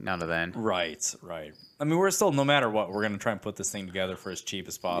now to then. Right. I mean, we're still, no matter what, we're going to try and put this thing together for as cheap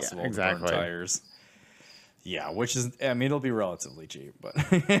as possible. Yeah, exactly. Burn tires. Yeah, which is, I mean, it'll be relatively cheap, but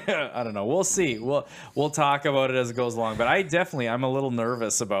I don't know. We'll see. We'll talk about it as it goes along. But I'm a little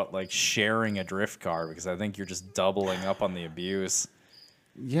nervous about like sharing a drift car because I think you're just doubling up on the abuse.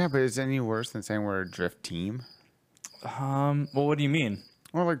 Yeah, but is it any worse than saying we're a drift team? Well, what do you mean?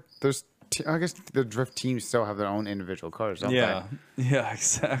 Well, like I guess the drift teams still have their own individual cars, don't they? Yeah,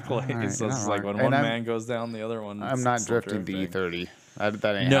 exactly. Right, so it's like when one man goes down, the other one. I'm not drifting the E30.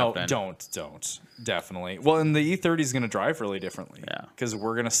 That ain't happening. Don't. Definitely. Well, and the E30 is going to drive really differently. Yeah. Because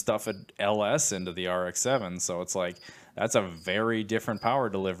we're going to stuff an LS into the RX-7, so it's like that's a very different power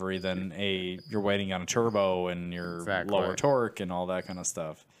delivery than you're waiting on a turbo and your lower torque and all that kind of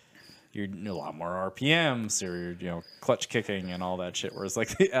stuff. You're a lot more RPMs, or you're clutch kicking and all that shit. Whereas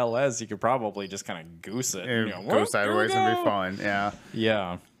like the LS, you could probably just kind of goose it, go sideways and be fun. Yeah.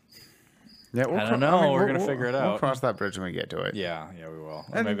 Yeah. Yeah. I don't know. We're gonna figure it out. We'll cross that bridge when we get to it. Yeah, we will.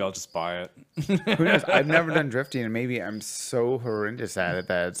 Or maybe I'll just buy it. Who knows? I've never done drifting, and maybe I'm so horrendous at it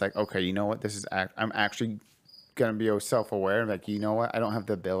that it's like, okay, you know what? I'm actually gonna be self-aware. Like, you know what? I don't have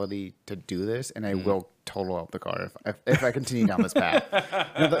the ability to do this, and I will total out the car if I continue down this path.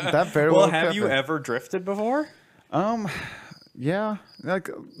 That very well. Have you ever drifted before? Yeah, like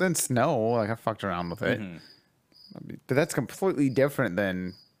in snow, like I fucked around with it, but that's completely different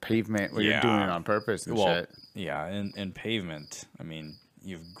than pavement where you're doing it on purpose and shit. Yeah, and pavement. I mean,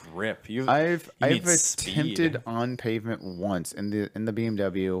 you've grip. I've attempted on pavement once in the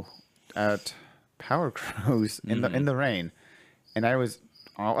BMW at Power Cruise in the rain, and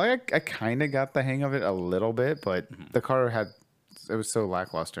I kind of got the hang of it a little bit, but the car it was so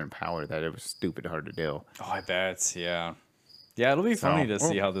lackluster in power that it was stupid hard to do. Oh, I bet. Yeah, it'll be funny to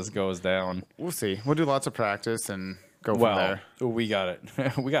see how this goes down. We'll see. We'll do lots of practice and go from there. We got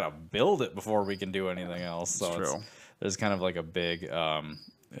it. We got to build it before we can do anything else. So true. There's kind of like a big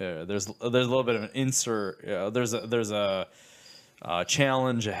there's a little bit of an insert. There's a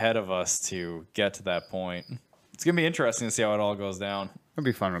challenge ahead of us to get to that point. It's gonna be interesting to see how it all goes down. It'll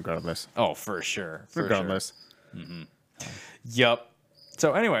be fun regardless. Oh, for sure. Regardless. Sure. Yep.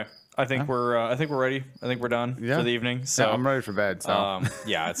 So anyway, I think we're ready. I think we're done for the evening. So I'm ready for bed. So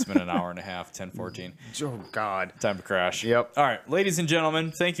it's been an hour and a half, 10:14. Oh God. Time to crash. Yep. All right, ladies and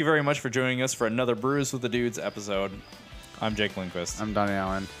gentlemen, thank you very much for joining us for another Brews with the Dudes episode. I'm Jake Lindquist. I'm Donnie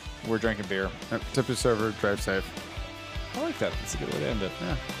Allen. We're drinking beer. Tip your server. Drive safe. I like that. That's a good way to end it.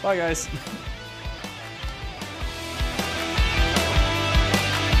 Yeah. Bye, guys.